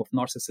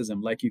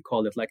narcissism, like you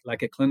call it,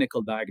 like a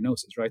clinical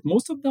diagnosis, right?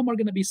 Most of them are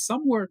going to be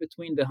somewhere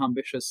between the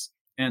ambitious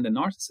and the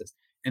narcissist.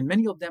 And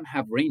many of them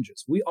have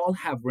ranges. We all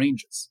have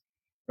ranges,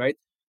 right?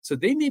 So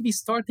they may be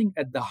starting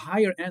at the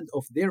higher end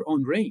of their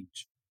own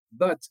range,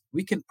 but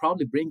we can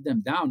probably bring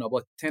them down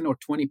about 10 or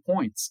 20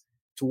 points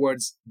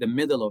towards the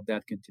middle of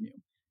that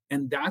continuum.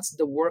 And that's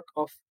the work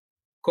of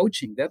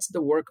coaching. That's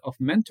the work of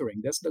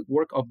mentoring. That's the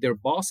work of their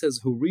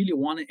bosses who really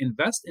want to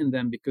invest in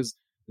them because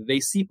they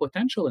see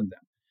potential in them.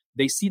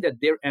 They see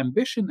that their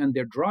ambition and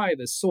their drive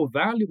is so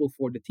valuable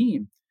for the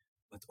team,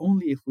 but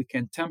only if we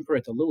can temper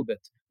it a little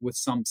bit with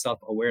some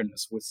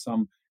self-awareness, with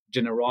some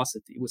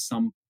generosity, with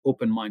some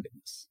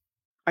open-mindedness.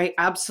 I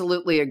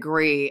absolutely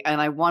agree.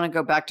 And I want to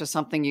go back to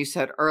something you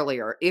said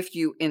earlier. If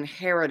you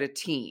inherit a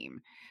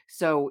team,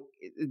 so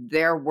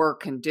there were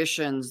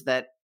conditions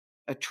that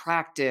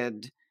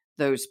attracted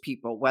those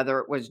people, whether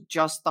it was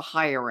just the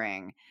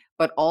hiring,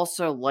 but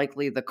also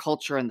likely the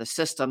culture and the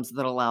systems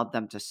that allowed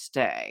them to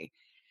stay.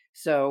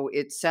 So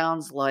it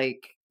sounds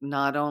like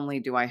not only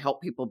do I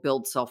help people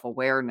build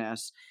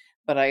self-awareness,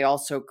 but I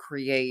also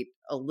create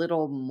a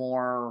little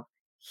more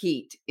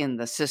heat in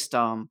the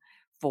system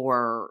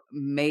for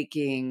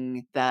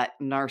making that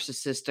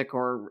narcissistic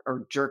or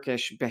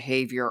jerkish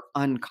behavior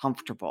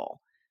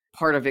uncomfortable.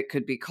 Part of it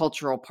could be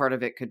cultural, part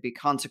of it could be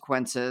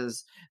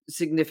consequences,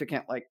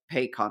 significant like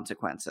pay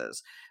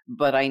consequences.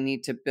 But I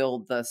need to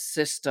build the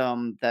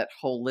system that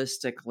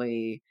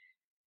holistically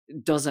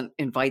doesn't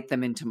invite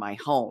them into my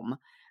home.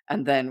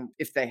 And then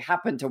if they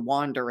happen to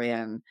wander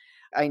in,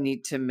 I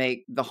need to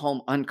make the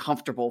home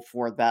uncomfortable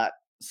for that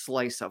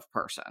slice of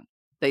person.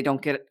 They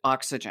don't get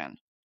oxygen.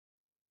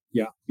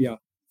 Yeah.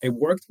 I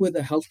worked with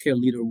a healthcare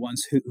leader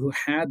once who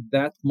had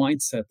that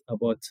mindset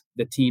about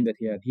the team that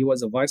he had. He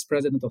was a vice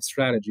president of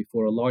strategy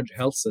for a large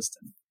health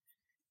system.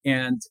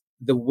 And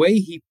the way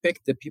he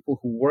picked the people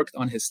who worked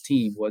on his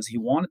team was he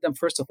wanted them,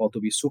 first of all, to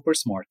be super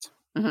smart,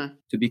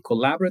 to be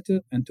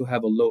collaborative, and to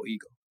have a low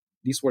ego.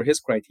 These were his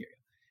criteria.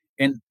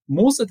 And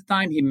most of the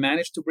time, he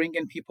managed to bring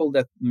in people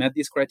that met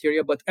these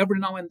criteria, but every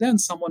now and then,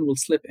 someone will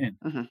slip in.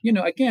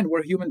 Again,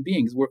 we're human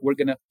beings. We're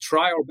going to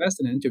try our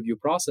best in an interview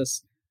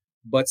process,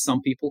 but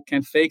some people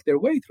can fake their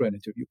way through an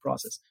interview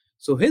process.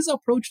 So his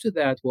approach to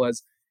that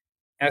was,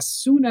 as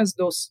soon as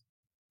those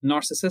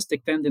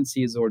narcissistic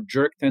tendencies or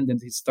jerk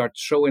tendencies start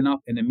showing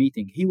up in a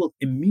meeting, he will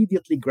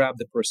immediately grab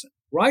the person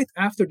right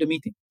after the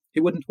meeting. He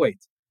wouldn't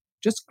wait.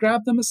 Just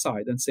grab them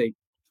aside and say,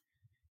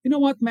 you know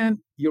what, man,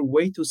 you're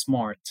way too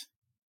smart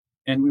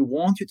and we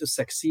want you to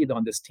succeed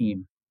on this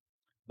team,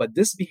 but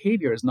this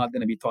behavior is not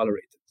going to be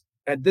tolerated.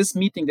 At this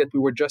meeting that we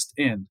were just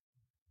in,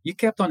 you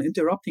kept on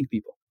interrupting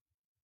people.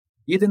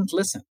 You didn't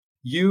listen.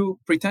 You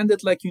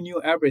pretended like you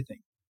knew everything.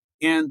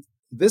 And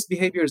this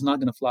behavior is not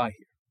going to fly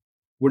here.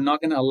 We're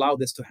not going to allow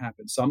this to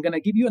happen. So I'm going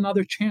to give you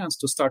another chance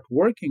to start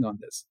working on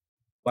this.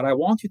 But I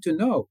want you to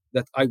know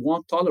that I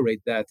won't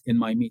tolerate that in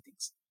my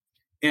meetings.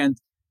 And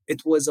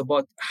it was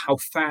about how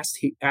fast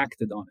he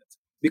acted on it.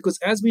 Because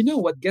as we know,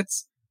 what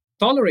gets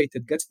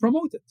tolerated gets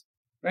promoted,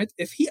 right?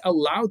 If he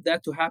allowed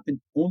that to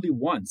happen only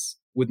once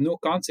with no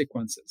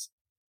consequences,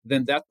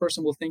 then that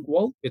person will think,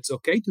 well, it's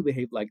okay to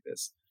behave like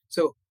this.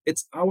 So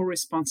it's our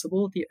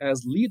responsibility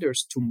as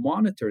leaders to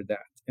monitor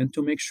that and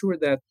to make sure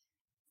that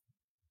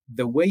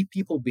the way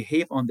people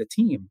behave on the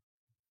team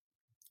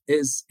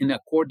is in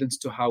accordance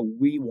to how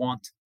we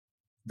want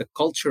the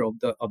culture of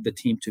the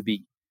team to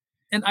be.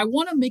 And I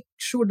want to make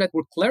sure that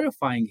we're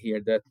clarifying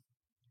here that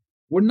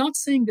we're not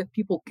saying that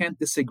people can't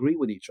disagree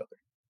with each other,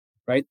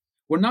 right?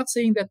 We're not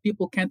saying that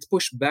people can't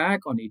push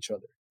back on each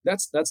other.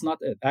 That's not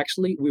it.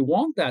 Actually, we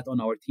want that on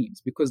our teams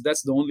because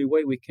that's the only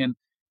way we can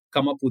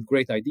come up with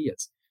great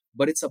ideas.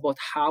 But it's about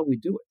how we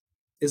do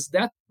it. Is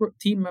that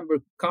team member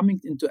coming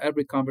into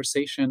every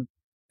conversation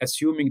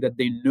assuming that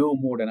they know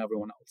more than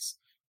everyone else,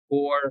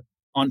 or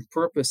on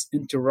purpose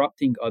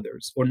interrupting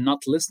others or not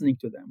listening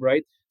to them,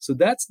 right? So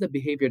that's the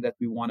behavior that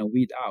we want to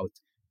weed out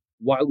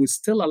while we're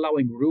still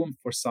allowing room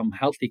for some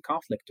healthy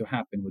conflict to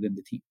happen within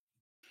the team.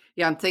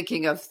 Yeah, I'm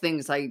thinking of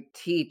things I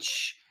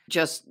teach,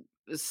 just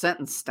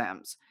sentence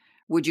stems.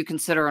 Would you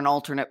consider an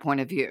alternate point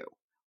of view?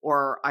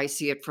 Or I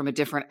see it from a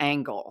different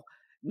angle,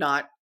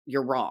 not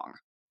you're wrong.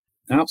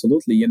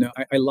 Absolutely.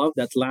 I love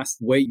that last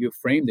way you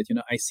framed it.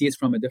 I see it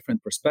from a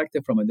different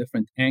perspective, from a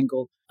different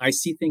angle. I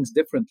see things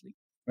differently,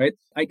 right?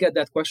 I get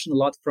that question a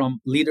lot from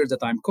leaders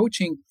that I'm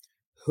coaching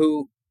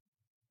who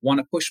want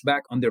to push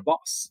back on their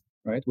boss,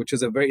 right? Which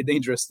is a very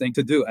dangerous thing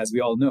to do, as we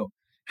all know.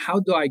 How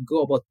do I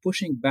go about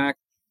pushing back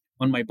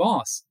on my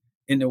boss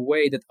in a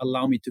way that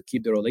allow me to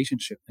keep the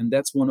relationship? And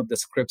that's one of the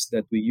scripts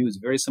that we use,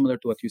 very similar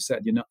to what you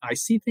said. I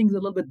see things a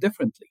little bit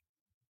differently.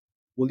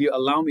 Will you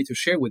allow me to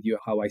share with you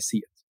how I see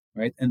it?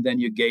 Right? And then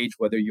you gauge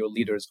whether your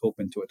leader is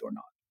open to it or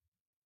not.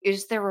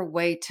 Is there a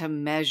way to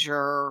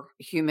measure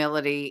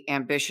humility,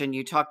 ambition?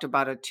 You talked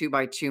about a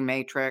 2x2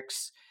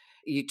 matrix.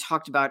 You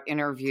talked about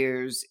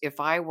interviews. If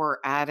I were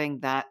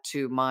adding that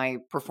to my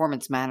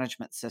performance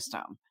management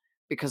system,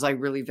 because I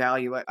really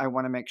value it, I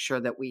want to make sure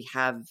that we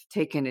have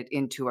taken it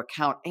into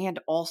account. And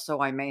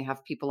also, I may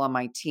have people on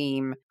my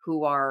team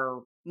who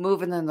are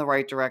moving in the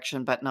right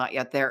direction, but not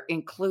yet there,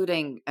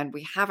 including, and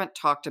we haven't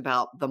talked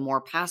about the more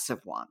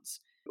passive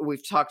ones.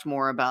 We've talked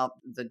more about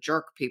the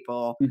jerk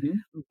people,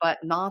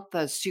 but not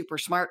the super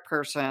smart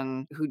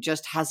person who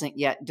just hasn't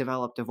yet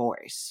developed a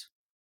voice.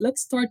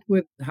 Let's start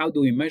with how do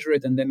we measure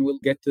it, and then we'll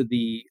get to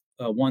the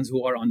ones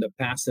who are on the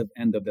passive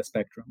end of the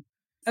spectrum.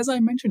 As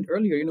I mentioned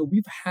earlier,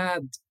 we've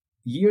had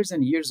years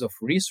and years of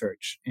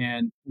research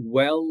and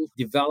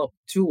well-developed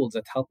tools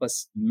that help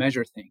us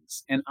measure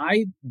things. And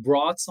I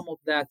brought some of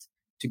that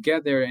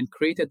together and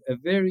created a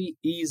very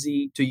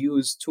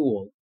easy-to-use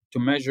tool to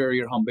measure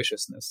your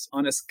ambitiousness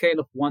on a scale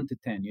of 1 to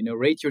 10.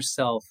 Rate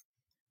yourself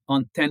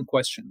on 10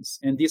 questions.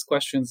 And these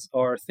questions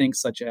are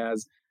things such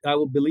as, I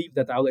will believe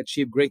that I'll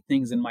achieve great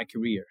things in my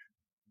career,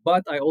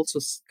 but I also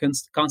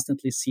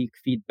constantly seek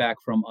feedback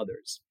from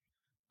others.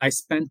 I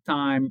spend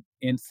time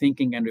in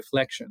thinking and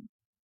reflection.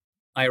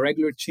 I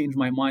regularly change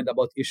my mind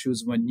about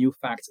issues when new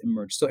facts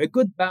emerge. So a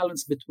good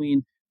balance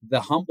between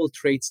the humble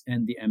traits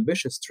and the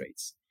ambitious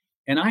traits.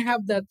 And I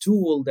have that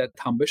tool, that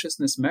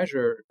ambitiousness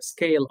measure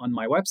scale on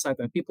my website,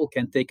 and people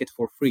can take it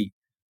for free.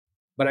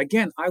 But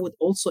again, I would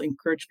also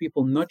encourage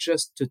people not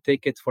just to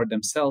take it for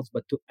themselves,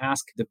 but to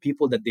ask the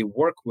people that they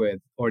work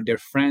with or their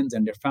friends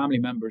and their family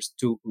members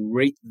to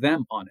rate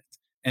them on it.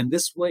 And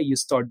this way, you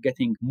start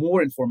getting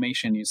more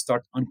information. You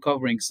start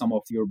uncovering some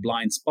of your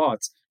blind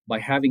spots by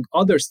having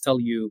others tell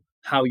you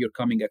how you're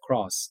coming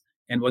across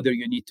and whether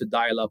you need to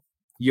dial up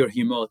your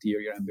humility or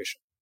your ambition.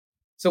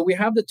 So we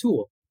have the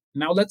tool.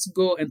 Now let's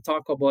go and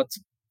talk about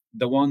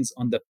the ones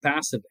on the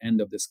passive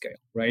end of the scale,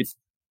 right?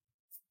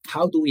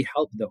 How do we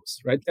help those,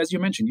 right? As you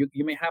mentioned,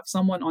 you may have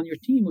someone on your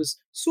team who's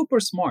super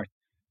smart.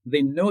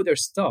 They know their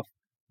stuff,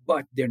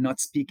 but they're not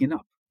speaking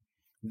up.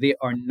 They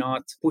are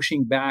not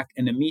pushing back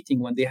in a meeting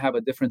when they have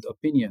a different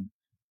opinion.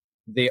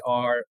 They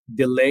are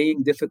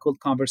delaying difficult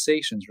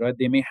conversations, right?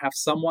 They may have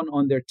someone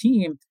on their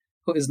team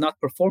who is not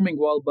performing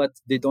well, but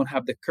they don't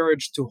have the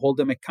courage to hold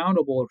them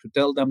accountable or to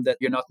tell them that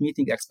you're not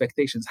meeting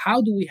expectations.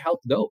 How do we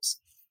help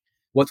those?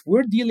 What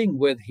we're dealing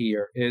with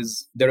here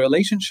is the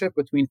relationship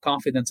between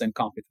confidence and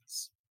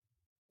competence.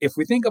 If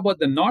we think about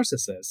the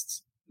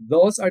narcissists,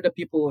 those are the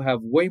people who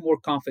have way more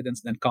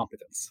confidence than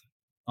competence.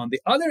 On the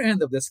other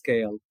end of the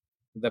scale,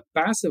 the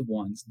passive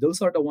ones,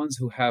 those are the ones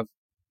who have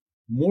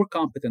more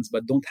competence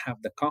but don't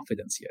have the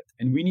confidence yet.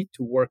 And we need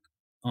to work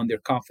on their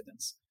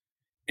confidence.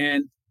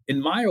 And in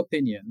my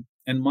opinion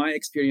and my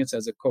experience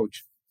as a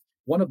coach,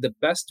 one of the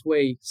best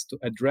ways to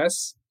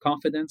address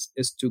confidence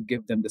is to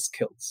give them the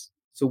skills.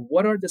 So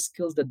what are the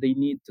skills that they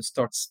need to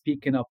start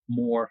speaking up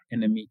more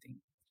in a meeting?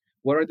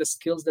 What are the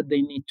skills that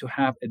they need to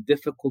have a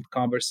difficult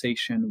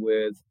conversation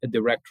with a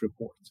direct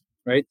report,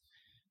 right?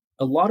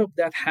 A lot of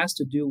that has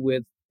to do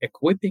with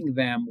equipping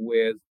them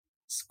with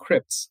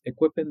scripts,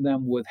 equipping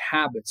them with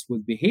habits,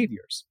 with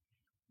behaviors.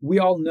 We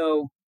all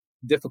know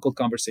difficult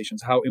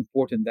conversations, how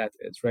important that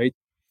is, right?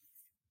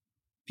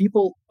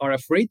 People are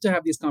afraid to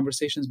have these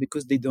conversations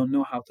because they don't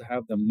know how to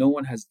have them. No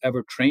one has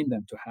ever trained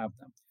them to have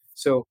them.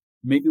 So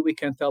maybe we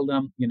can tell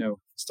them,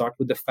 start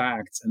with the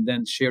facts and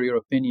then share your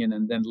opinion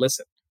and then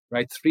listen,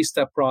 right?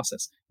 3-step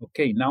process.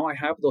 Okay, now I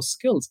have those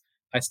skills.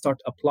 I start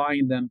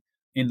applying them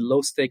in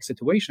low stake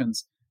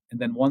situations. And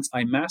then once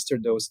I master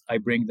those, I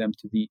bring them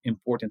to the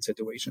important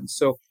situations.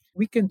 So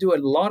we can do a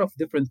lot of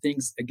different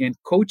things, again,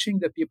 coaching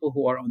the people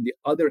who are on the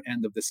other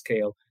end of the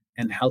scale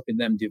and helping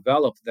them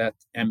develop that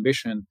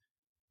ambition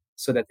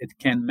so that it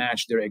can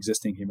match their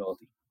existing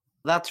humility.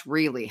 That's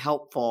really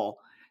helpful.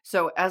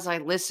 So as I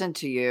listen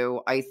to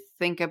you, I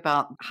think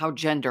about how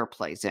gender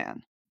plays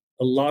in.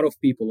 A lot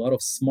of people, a lot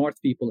of smart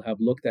people have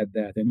looked at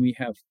that, and we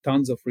have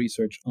tons of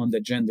research on the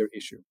gender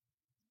issue.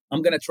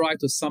 I'm going to try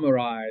to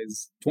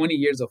summarize 20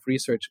 years of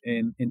research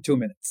in 2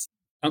 minutes.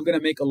 I'm going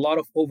to make a lot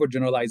of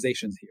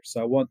overgeneralizations here.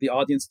 So I want the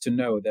audience to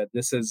know that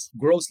this is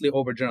grossly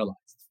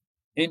overgeneralized.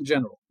 In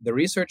general, the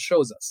research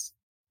shows us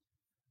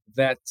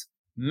that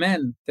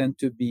men tend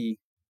to be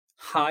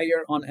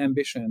higher on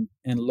ambition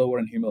and lower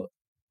on humility.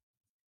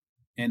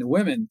 And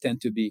women tend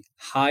to be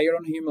higher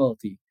on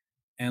humility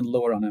and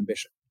lower on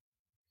ambition.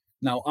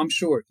 Now, I'm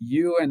sure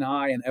you and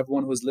I and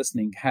everyone who's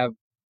listening have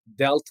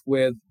dealt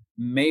with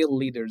male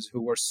leaders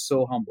who were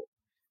so humble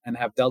and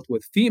have dealt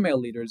with female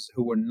leaders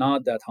who were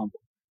not that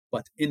humble.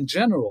 But in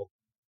general,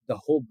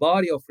 the whole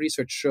body of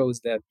research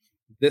shows that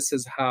this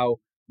is how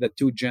the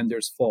two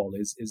genders fall,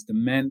 is the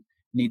men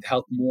need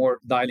help more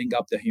dialing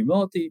up the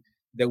humility,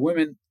 the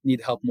women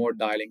need help more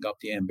dialing up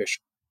the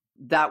ambition.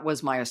 That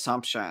was my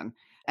assumption.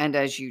 And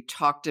as you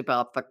talked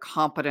about the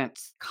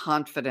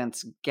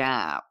competence-confidence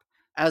gap,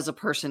 as a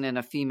person in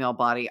a female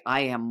body,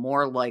 I am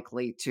more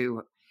likely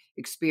to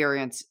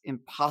experience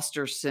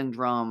imposter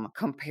syndrome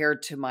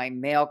compared to my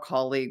male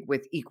colleague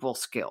with equal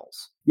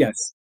skills. Yes.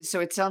 So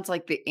it sounds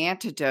like the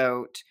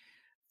antidote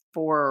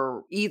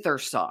for either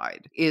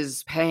side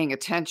is paying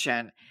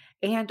attention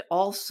and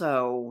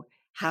also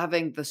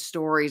having the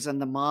stories and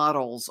the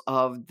models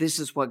of this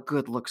is what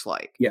good looks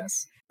like.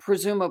 Yes.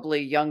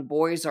 Presumably, young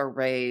boys are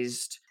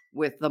raised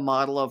with the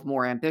model of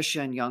more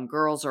ambition. Young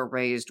girls are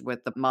raised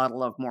with the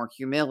model of more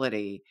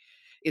humility.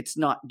 It's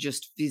not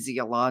just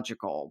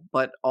physiological,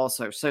 but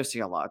also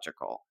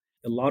sociological.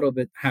 A lot of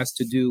it has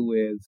to do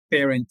with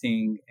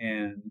parenting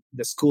and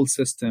the school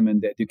system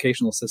and the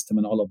educational system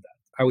and all of that.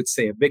 I would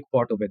say a big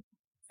part of it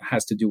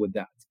has to do with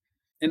that.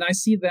 And I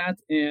see that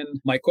in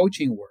my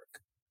coaching work.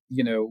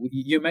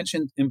 You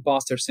mentioned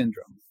imposter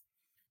syndrome.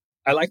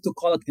 I like to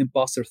call it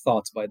imposter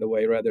thoughts, by the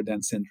way, rather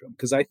than syndrome,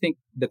 because I think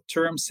the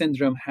term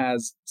syndrome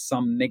has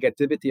some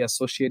negativity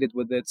associated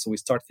with it. So we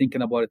start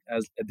thinking about it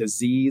as a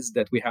disease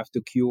that we have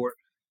to cure.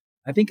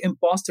 I think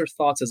imposter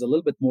thoughts is a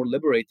little bit more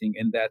liberating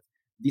in that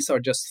these are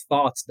just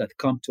thoughts that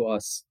come to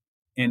us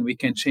and we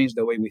can change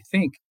the way we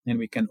think and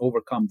we can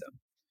overcome them.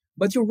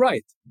 But you're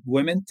right,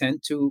 women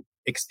tend to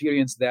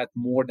experience that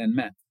more than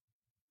men.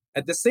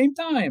 At the same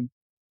time,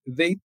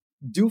 they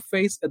do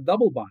face a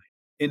double bind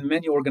in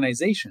many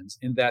organizations,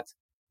 in that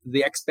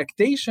the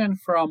expectation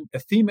from a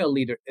female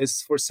leader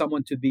is for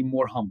someone to be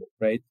more humble,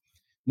 right?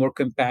 More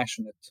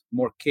compassionate,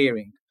 more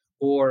caring,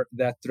 or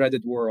that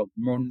dreaded word,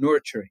 more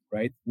nurturing,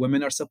 right?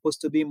 Women are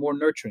supposed to be more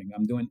nurturing.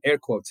 I'm doing air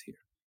quotes here.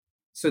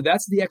 So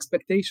that's the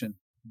expectation.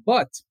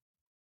 But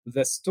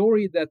the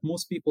story that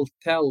most people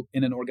tell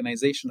in an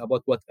organization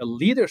about what a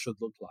leader should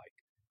look like.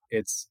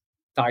 It's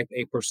type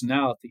A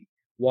personality,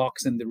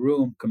 walks in the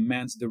room,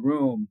 commands the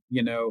room,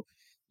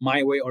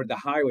 my way or the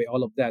highway,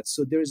 all of that.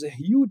 So there's a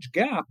huge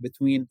gap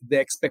between the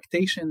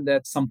expectation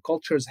that some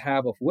cultures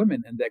have of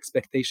women and the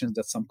expectations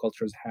that some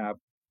cultures have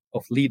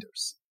of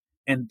leaders.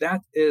 And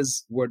that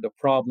is where the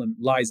problem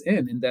lies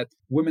in that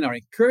women are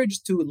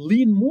encouraged to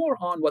lean more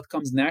on what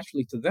comes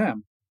naturally to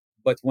them.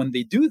 But when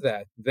they do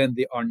that, then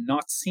they are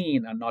not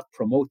seen and not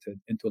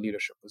promoted into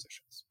leadership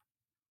positions.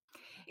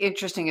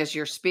 Interesting, as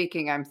you're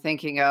speaking, I'm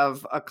thinking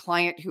of a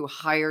client who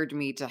hired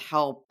me to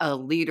help a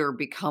leader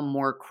become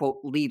more,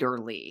 quote,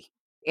 leaderly.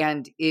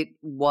 And it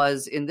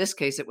was, in this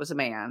case, it was a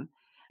man.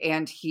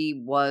 And he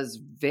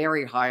was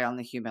very high on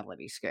the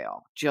humility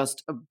scale,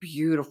 just a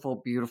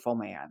beautiful, beautiful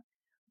man,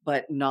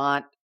 but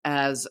not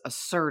as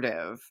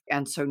assertive.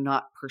 And so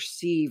not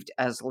perceived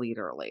as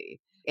leaderly.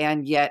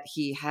 And yet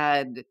he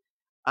had,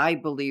 I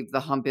believe,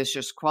 the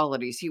ambitious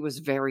qualities. He was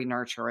very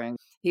nurturing.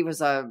 He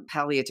was a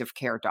palliative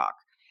care doc.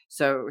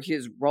 So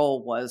his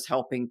role was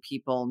helping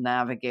people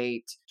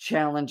navigate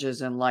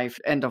challenges in life,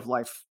 end of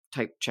life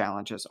type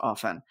challenges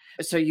often.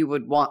 So you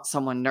would want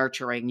someone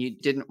nurturing. You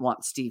didn't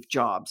want Steve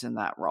Jobs in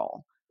that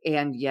role.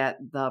 And yet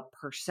the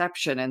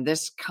perception, and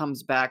this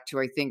comes back to,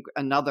 I think,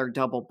 another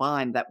double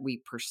bind, that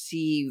we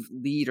perceive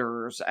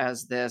leaders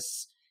as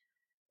this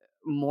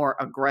more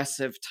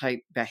aggressive type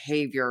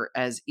behavior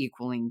as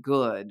equaling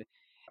good.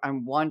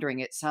 I'm wondering,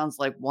 it sounds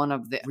like one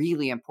of the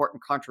really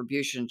important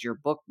contributions your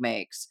book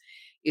makes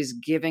is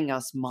giving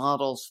us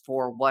models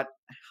for what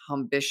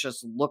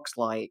ambitious looks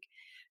like,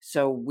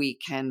 so we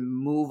can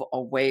move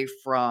away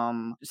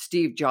from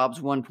Steve Jobs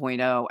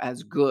 1.0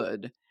 as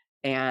good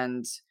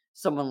and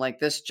someone like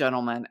this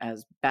gentleman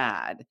as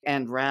bad,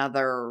 and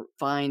rather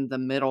find the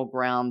middle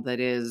ground that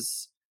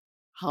is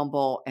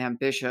humble,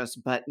 ambitious,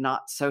 but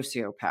not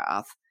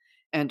sociopath,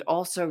 and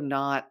also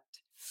not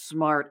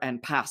smart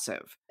and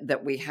passive,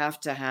 that we have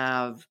to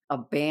have a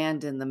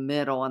band in the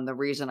middle. And the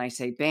reason I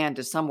say band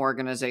is some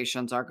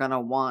organizations are going to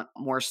want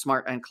more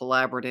smart and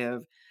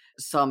collaborative.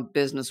 Some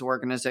business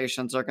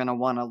organizations are going to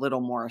want a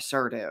little more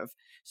assertive.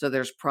 So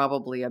there's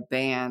probably a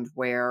band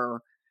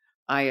where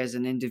I, as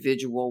an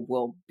individual,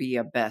 will be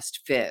a best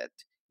fit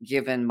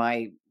given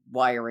my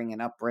wiring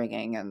and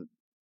upbringing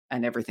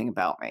and everything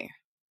about me.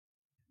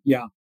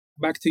 Yeah.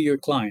 Back to your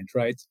client,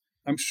 right?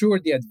 I'm sure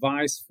the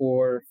advice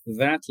for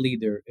that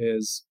leader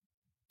is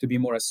to be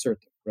more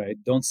assertive, right?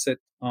 Don't sit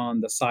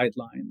on the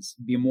sidelines,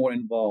 be more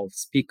involved,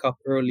 speak up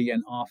early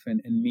and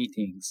often in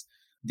meetings,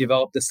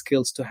 develop the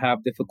skills to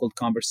have difficult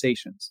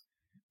conversations.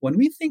 When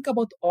we think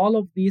about all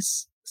of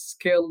these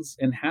skills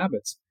and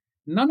habits,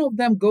 none of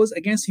them goes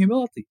against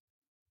humility,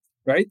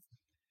 right?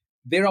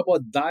 They're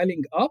about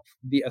dialing up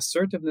the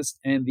assertiveness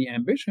and the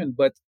ambition,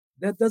 but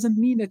that doesn't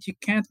mean that you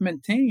can't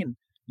maintain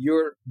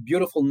your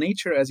beautiful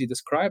nature as you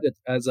described it,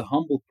 as a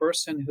humble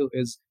person who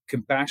is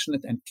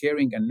compassionate and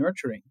caring and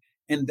nurturing.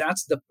 And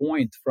that's the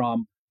point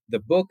from the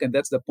book, and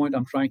that's the point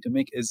I'm trying to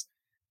make, is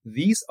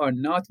these are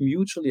not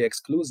mutually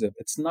exclusive.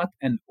 It's not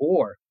an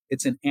or,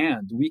 it's an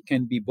and. We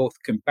can be both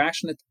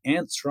compassionate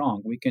and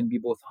strong. We can be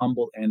both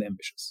humble and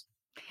ambitious.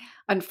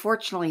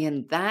 Unfortunately,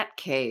 in that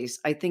case,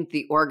 I think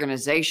the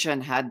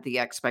organization had the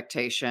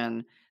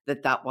expectation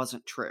that that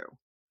wasn't true.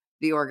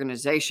 The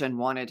organization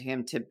wanted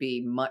him to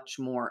be much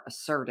more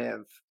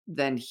assertive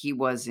than he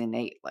was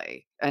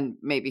innately. And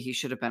maybe he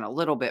should have been a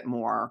little bit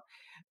more.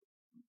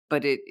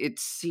 But it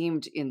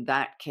seemed in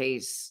that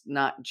case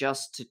not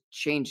just to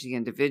change the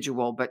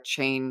individual, but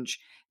change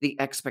the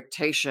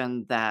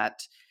expectation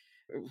that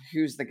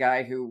who's the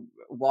guy who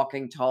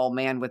walking tall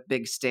man with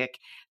big stick,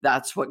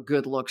 that's what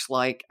good looks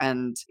like.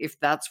 And if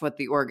that's what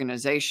the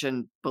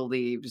organization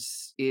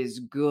believes is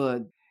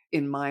good,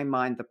 in my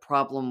mind, the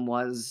problem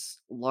was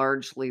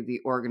largely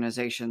the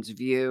organization's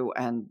view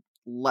and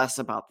less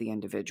about the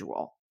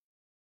individual.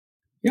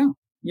 Yeah.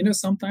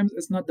 Sometimes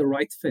it's not the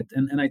right fit.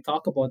 And I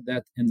talk about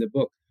that in the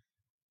book.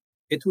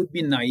 It would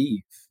be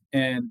naive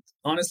and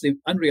honestly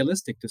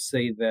unrealistic to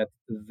say that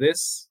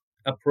this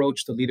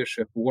approach to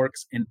leadership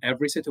works in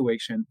every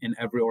situation, in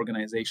every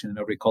organization, in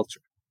every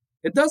culture.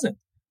 It doesn't.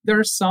 There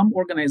are some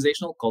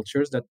organizational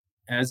cultures that,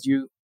 as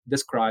you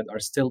described, are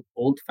still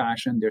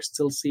old-fashioned. They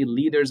still see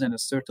leaders in a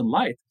certain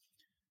light.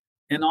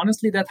 And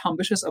honestly, that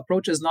ambitious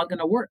approach is not going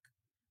to work.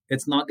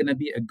 It's not going to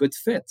be a good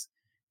fit.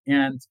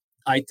 And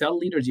I tell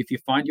leaders, if you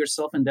find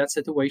yourself in that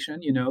situation,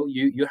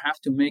 you have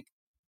to make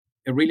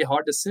a really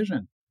hard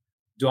decision.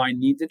 Do I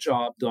need the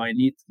job? Do I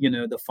need,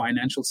 the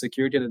financial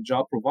security that the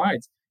job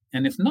provides?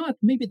 And if not,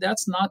 maybe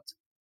that's not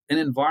an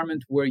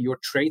environment where your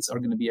traits are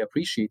going to be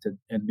appreciated.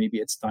 And maybe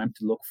it's time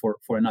to look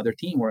for another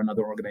team or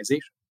another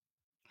organization.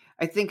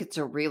 I think it's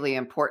a really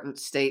important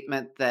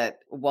statement that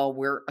while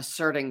we're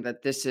asserting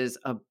that this is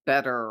a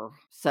better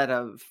set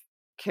of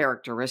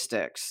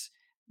characteristics,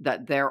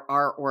 that there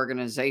are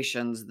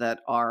organizations that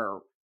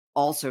are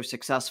also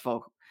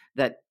successful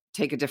that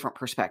take a different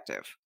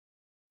perspective.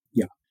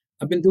 Yeah.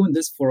 I've been doing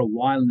this for a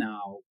while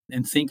now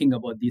and thinking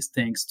about these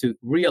things to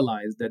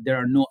realize that there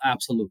are no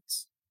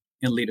absolutes.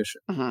 in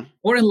leadership Mhm.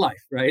 or in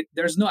life, right?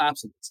 There's no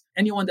absolutes.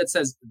 Anyone that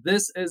says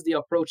this is the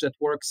approach that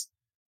works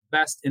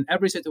best in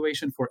every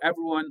situation for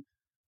everyone,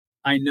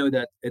 I know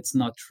that it's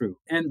not true.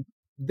 And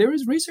there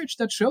is research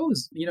that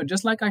shows,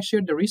 just like I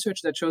shared the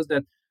research that shows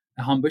that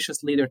a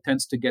ambitious leader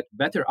tends to get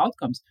better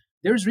outcomes,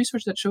 there's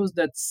research that shows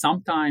that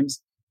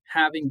sometimes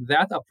having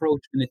that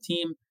approach in a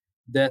team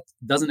that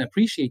doesn't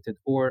appreciate it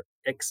or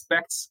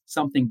expects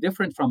something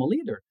different from a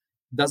leader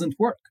doesn't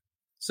work.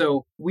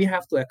 So we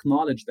have to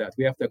acknowledge that.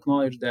 We have to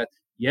acknowledge that,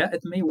 yeah,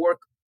 it may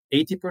work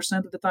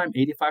 80% of the time,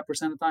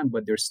 85% of the time,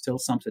 but there's still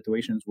some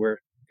situations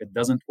where it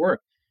doesn't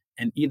work.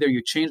 And either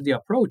you change the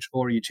approach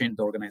or you change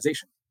the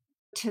organization.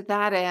 To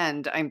that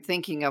end, I'm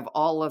thinking of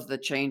all of the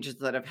changes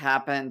that have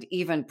happened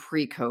even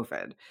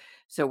pre-COVID.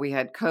 So we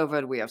had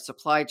COVID, we have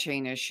supply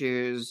chain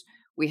issues,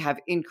 we have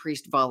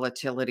increased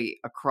volatility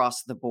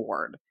across the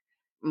board.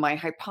 My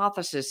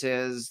hypothesis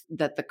is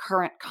that the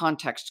current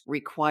context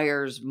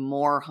requires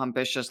more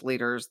ambitious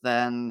leaders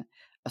than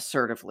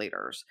assertive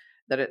leaders.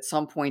 That at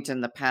some point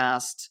in the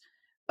past,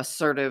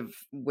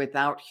 assertive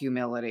without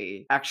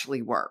humility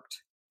actually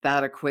worked.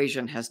 That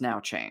equation has now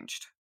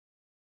changed.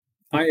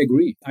 I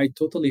agree. I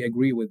totally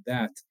agree with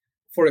that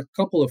for a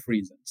couple of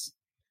reasons.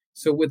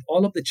 So, with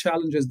all of the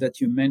challenges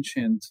that you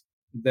mentioned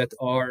that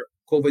are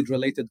COVID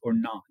related or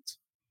not,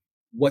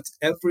 what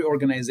every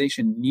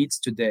organization needs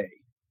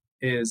today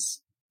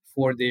is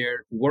for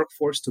their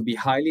workforce to be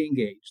highly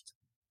engaged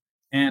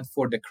and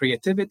for the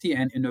creativity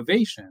and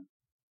innovation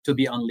to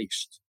be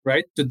unleashed,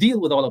 right? To deal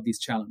with all of these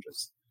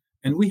challenges.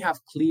 And we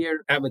have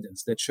clear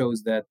evidence that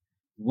shows that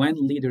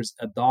when leaders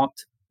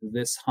adopt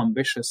this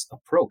ambitious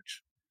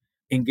approach,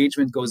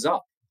 engagement goes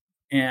up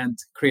and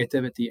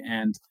creativity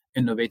and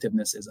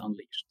innovativeness is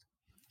unleashed.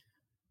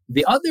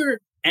 The other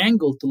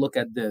angle to look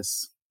at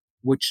this,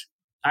 which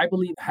I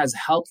believe has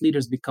helped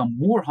leaders become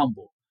more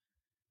humble,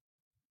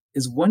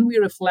 is when we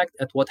reflect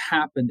at what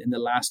happened in the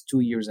last 2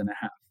 years and a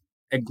half,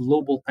 a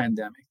global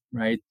pandemic,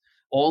 right?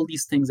 All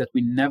these things that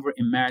we never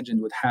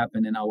imagined would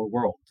happen in our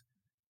world.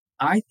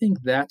 I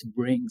think that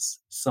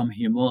brings some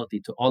humility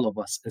to all of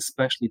us,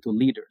 especially to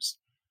leaders.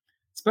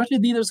 Especially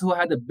leaders who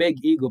had a big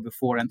ego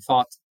before and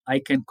thought, I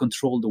can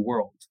control the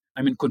world.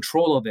 I'm in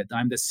control of it.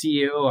 I'm the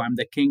CEO. I'm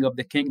the king of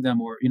the kingdom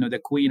or, the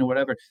queen or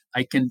whatever.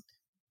 I can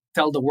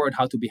tell the world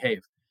how to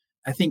behave.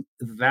 I think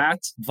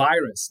that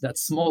virus, that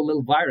small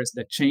little virus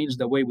that changed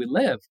the way we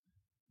live,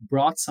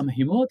 brought some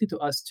humility to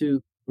us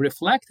to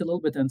reflect a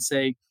little bit and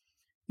say,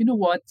 you know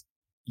what?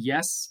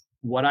 Yes,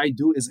 what I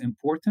do is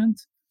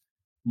important.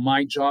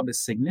 My job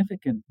is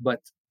significant,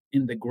 but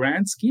in the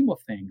grand scheme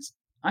of things,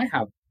 I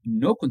have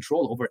no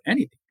control over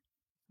anything.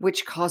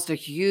 Which caused a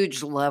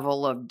huge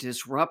level of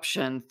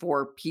disruption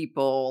for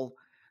people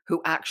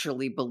who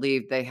actually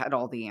believed they had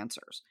all the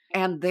answers.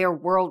 And their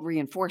world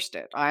reinforced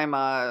it. I'm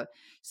a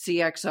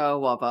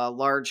CXO of a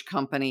large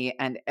company,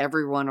 and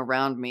everyone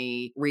around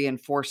me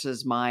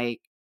reinforces my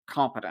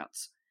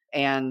competence.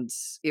 And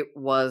it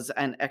was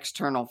an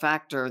external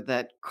factor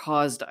that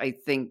caused, I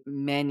think,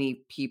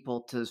 many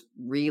people to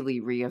really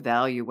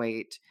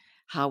reevaluate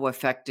how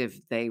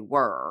effective they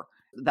were.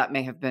 That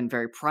may have been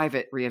very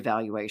private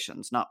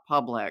reevaluations, not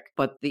public,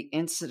 but the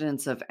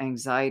incidence of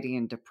anxiety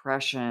and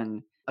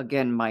depression,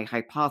 again, my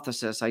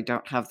hypothesis, I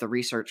don't have the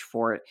research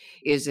for it,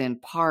 is in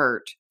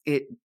part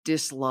it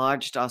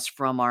dislodged us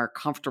from our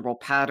comfortable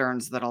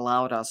patterns that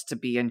allowed us to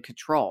be in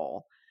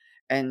control.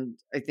 And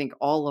I think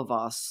all of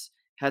us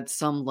had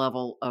some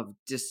level of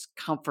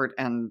discomfort.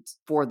 And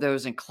for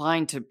those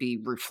inclined to be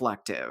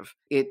reflective,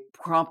 it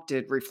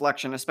prompted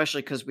reflection,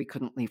 especially because we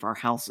couldn't leave our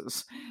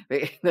houses.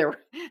 There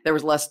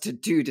was less to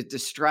do to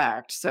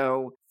distract.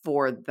 So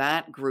for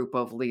that group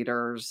of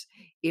leaders,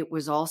 it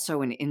was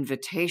also an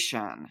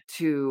invitation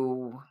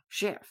to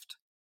shift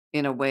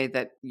in a way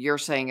that you're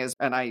saying is,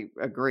 and I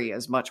agree,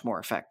 is much more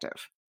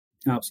effective.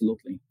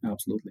 Absolutely.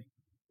 Absolutely.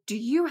 Do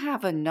you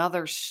have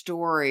another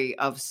story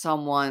of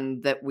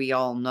someone that we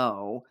all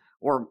know,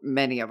 or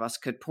many of us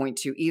could point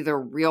to, either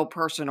real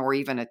person or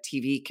even a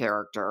TV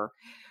character,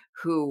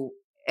 who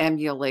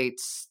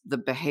emulates the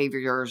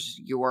behaviors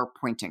you're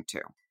pointing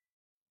to?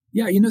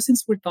 Yeah,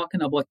 since we're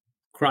talking about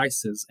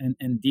crisis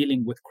and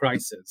dealing with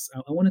crisis,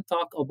 I want to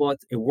talk about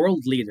a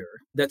world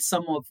leader that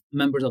some of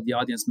members of the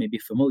audience may be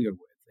familiar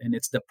with, and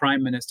it's the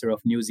Prime Minister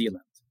of New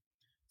Zealand.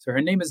 So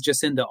her name is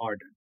Jacinda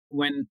Ardern.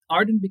 When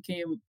Ardern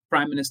became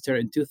Prime Minister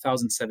in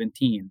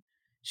 2017,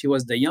 she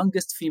was the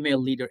youngest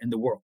female leader in the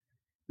world.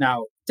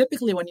 Now,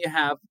 typically when you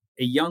have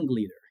a young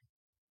leader,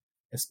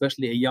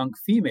 especially a young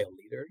female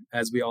leader,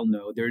 as we all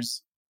know,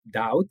 there's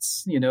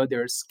doubts,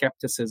 there's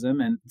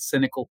skepticism and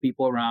cynical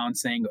people around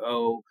saying,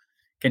 oh,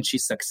 can she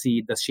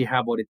succeed? Does she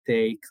have what it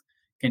takes?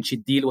 Can she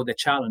deal with the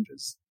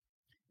challenges?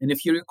 And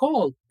if you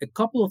recall, a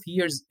couple of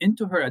years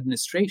into her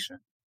administration,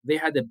 they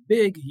had a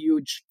big,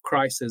 huge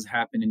crisis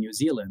happen in New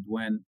Zealand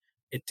when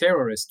a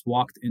terrorist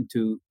walked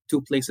into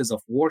two places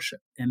of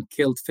worship and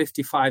killed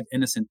 55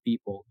 innocent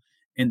people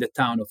in the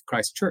town of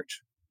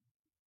Christchurch.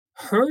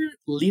 Her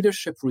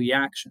leadership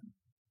reaction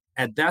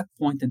at that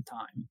point in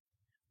time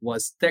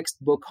was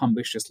textbook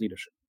ambitious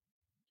leadership.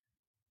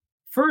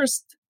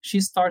 First, she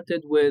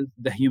started with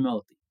the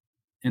humility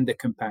and the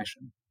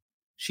compassion.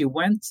 She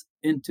went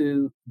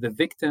into the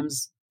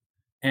victims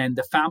and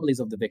the families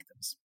of the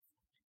victims,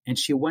 and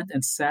she went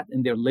and sat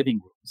in their living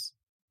rooms.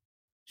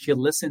 She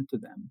listened to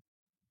them.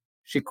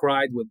 She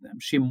cried with them.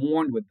 She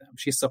mourned with them.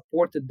 She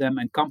supported them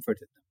and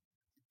comforted them.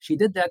 She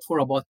did that for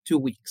about 2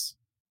 weeks.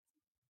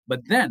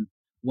 But then,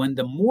 when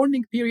the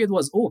mourning period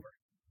was over,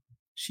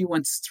 she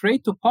went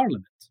straight to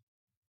Parliament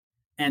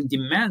and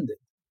demanded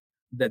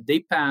that they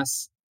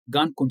pass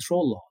gun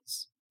control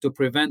laws to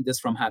prevent this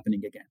from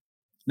happening again.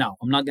 Now,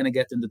 I'm not going to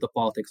get into the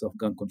politics of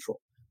gun control,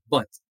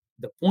 but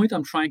the point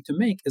I'm trying to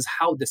make is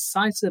how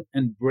decisive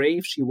and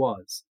brave she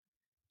was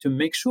to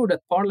make sure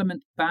that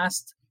Parliament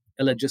passed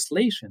a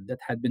legislation that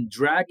had been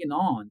dragging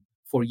on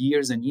for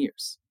years and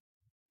years.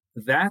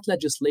 That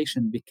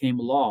legislation became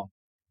law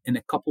in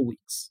a couple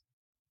weeks,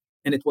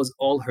 and it was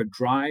all her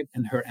drive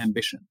and her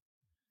ambition.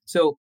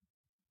 So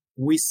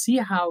we see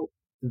how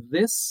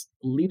this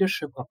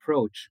leadership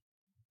approach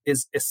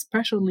is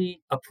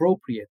especially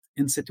appropriate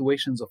in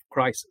situations of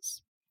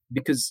crisis,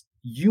 because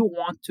you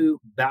want to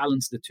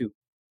balance the two.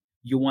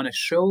 You want to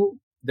show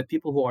the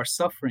people who are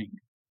suffering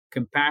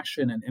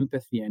compassion and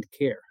empathy and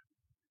care,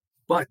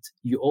 but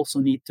you also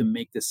need to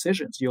make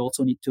decisions. You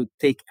also need to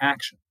take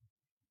action.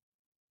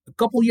 A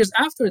couple years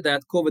after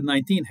that,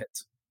 COVID-19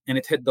 hit, and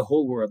it hit the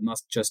whole world,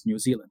 not just New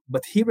Zealand.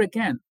 But here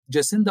again,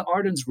 Jacinda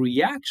Ardern's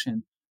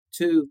reaction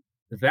to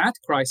that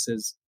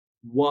crisis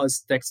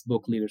was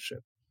textbook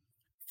leadership.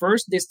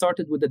 First, they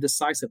started with the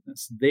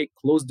decisiveness. They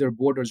closed their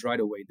borders right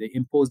away. They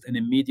imposed an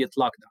immediate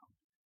lockdown.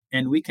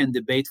 And we can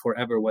debate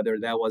forever whether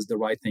that was the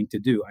right thing to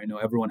do. I know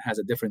everyone has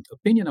a different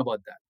opinion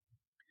about that.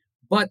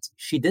 But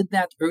she did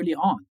that early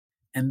on.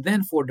 And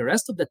then for the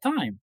rest of the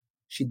time,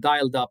 she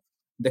dialed up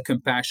the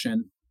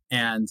compassion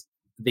and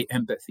the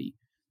empathy.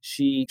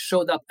 She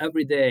showed up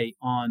every day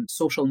on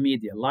social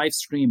media, live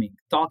streaming,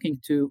 talking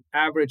to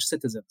average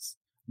citizens,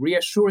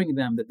 reassuring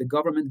them that the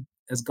government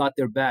has got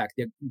their back.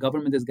 The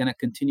government is going to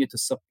continue to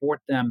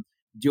support them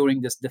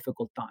during this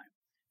difficult time.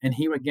 And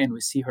here again,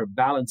 we see her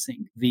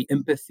balancing the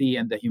empathy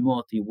and the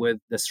humility with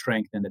the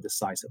strength and the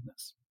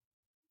decisiveness.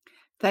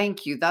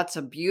 Thank you. That's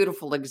a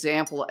beautiful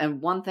example.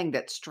 And one thing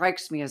that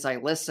strikes me as I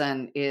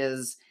listen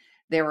is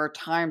there are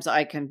times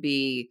I can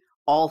be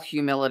all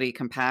humility,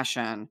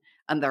 compassion,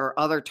 and there are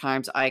other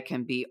times I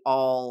can be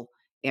all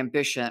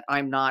ambition.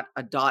 I'm not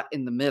a dot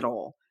in the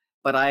middle,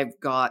 but I've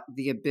got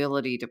the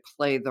ability to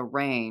play the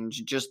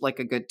range just like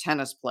a good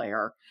tennis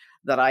player,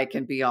 that I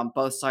can be on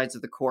both sides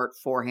of the court,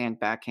 forehand,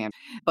 backhand,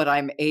 but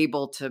I'm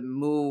able to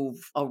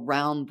move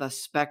around the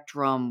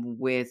spectrum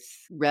with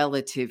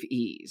relative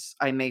ease.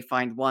 I may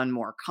find one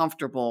more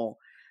comfortable,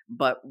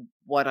 but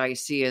what I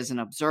see as an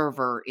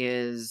observer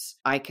is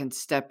I can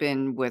step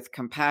in with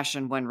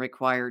compassion when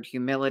required,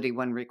 humility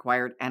when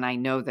required, and I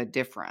know the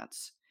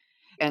difference.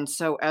 And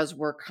so as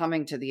we're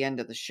coming to the end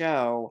of the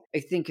show,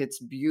 I think it's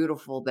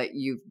beautiful that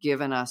you've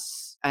given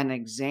us an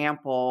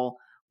example.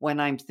 When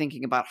I'm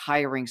thinking about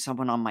hiring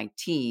someone on my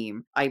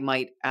team, I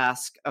might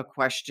ask a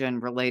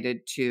question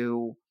related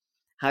to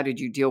how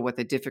did you deal with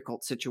a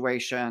difficult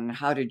situation?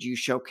 How did you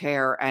show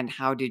care? And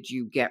how did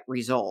you get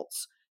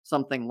results?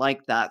 Something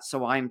like that.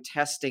 So I'm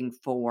testing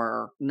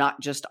for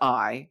not just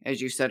I, as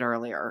you said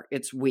earlier,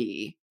 it's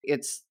we,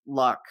 it's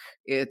luck,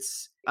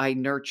 it's I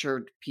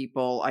nurtured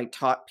people, I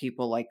taught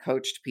people, I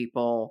coached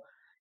people,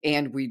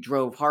 and we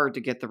drove hard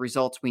to get the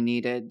results we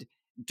needed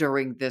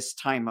during this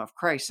time of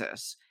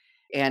crisis.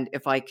 And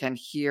if I can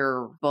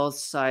hear both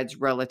sides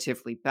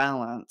relatively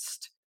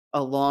balanced,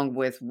 along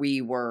with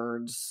we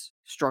words,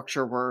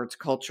 structure words,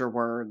 culture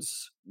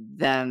words,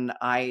 then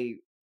I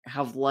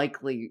have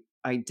likely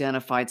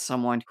identified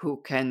someone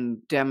who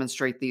can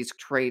demonstrate these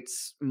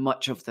traits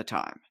much of the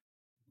time.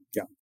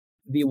 Yeah.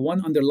 The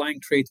one underlying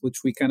trait,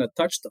 which we kind of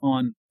touched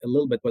on a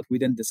little bit, but we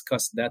didn't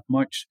discuss that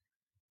much,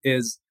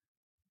 is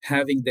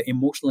having the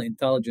emotional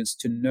intelligence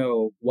to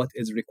know what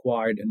is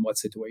required in what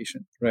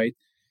situation, right?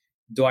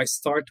 Do I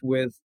start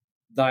with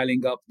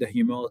dialing up the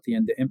humility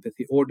and the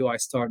empathy, or do I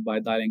start by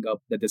dialing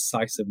up the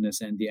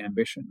decisiveness and the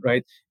ambition,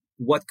 right?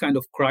 What kind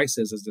of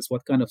crisis is this?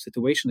 What kind of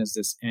situation is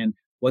this? And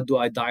what do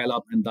I dial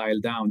up and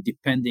dial down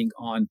depending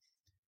on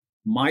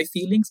my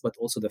feelings, but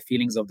also the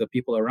feelings of the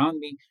people around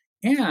me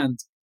and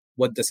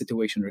what the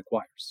situation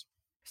requires?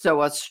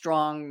 So a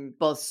strong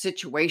both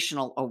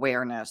situational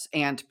awareness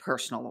and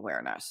personal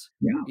awareness.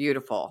 Yeah.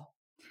 Beautiful.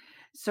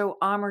 So,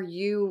 Amr,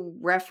 you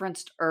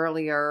referenced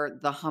earlier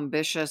the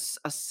Humbitious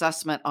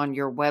assessment on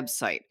your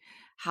website.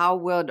 How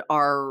would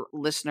our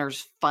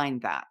listeners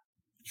find that?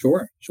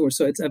 Sure.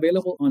 So it's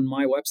available on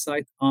my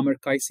website,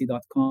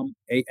 amerkaisi.com,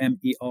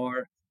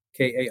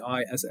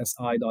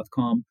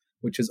 AMERKAISSI.com,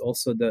 which is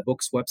also the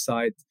book's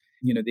website.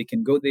 They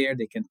can go there,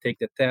 they can take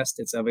the test.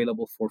 It's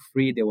available for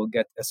free. They will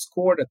get a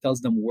score that tells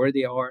them where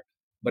they are.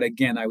 But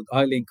again, I would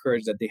highly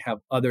encourage that they have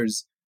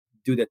others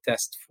do the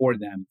test for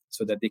them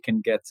so that they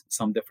can get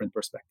some different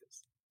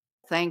perspectives.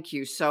 Thank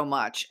you so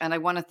much. And I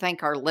want to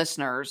thank our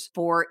listeners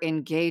for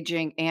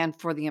engaging and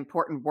for the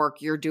important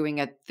work you're doing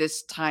at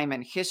this time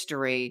in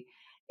history.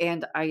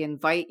 And I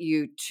invite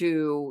you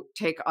to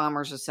take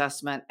Amar's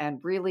assessment and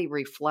really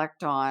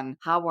reflect on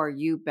how are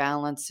you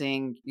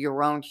balancing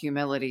your own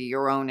humility,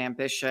 your own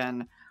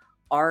ambition.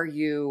 Are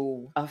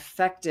you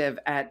effective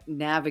at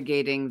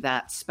navigating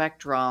that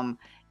spectrum?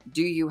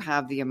 Do you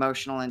have the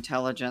emotional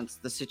intelligence,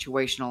 the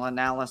situational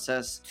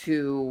analysis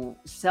to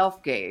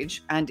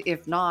self-gauge? And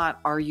if not,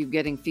 are you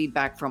getting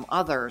feedback from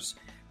others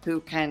who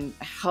can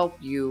help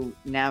you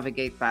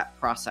navigate that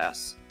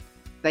process?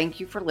 Thank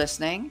you for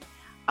listening.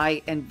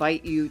 I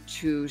invite you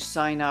to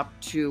sign up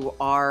to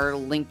our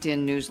LinkedIn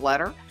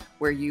newsletter,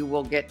 where you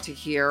will get to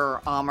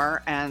hear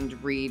Amar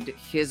and read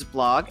his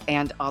blog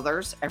and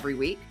others every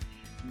week.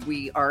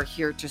 We are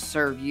here to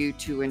serve you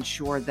to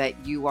ensure that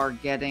you are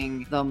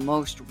getting the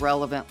most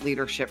relevant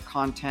leadership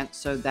content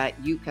so that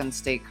you can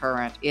stay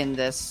current in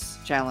this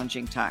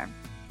challenging time.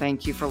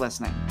 Thank you for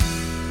listening.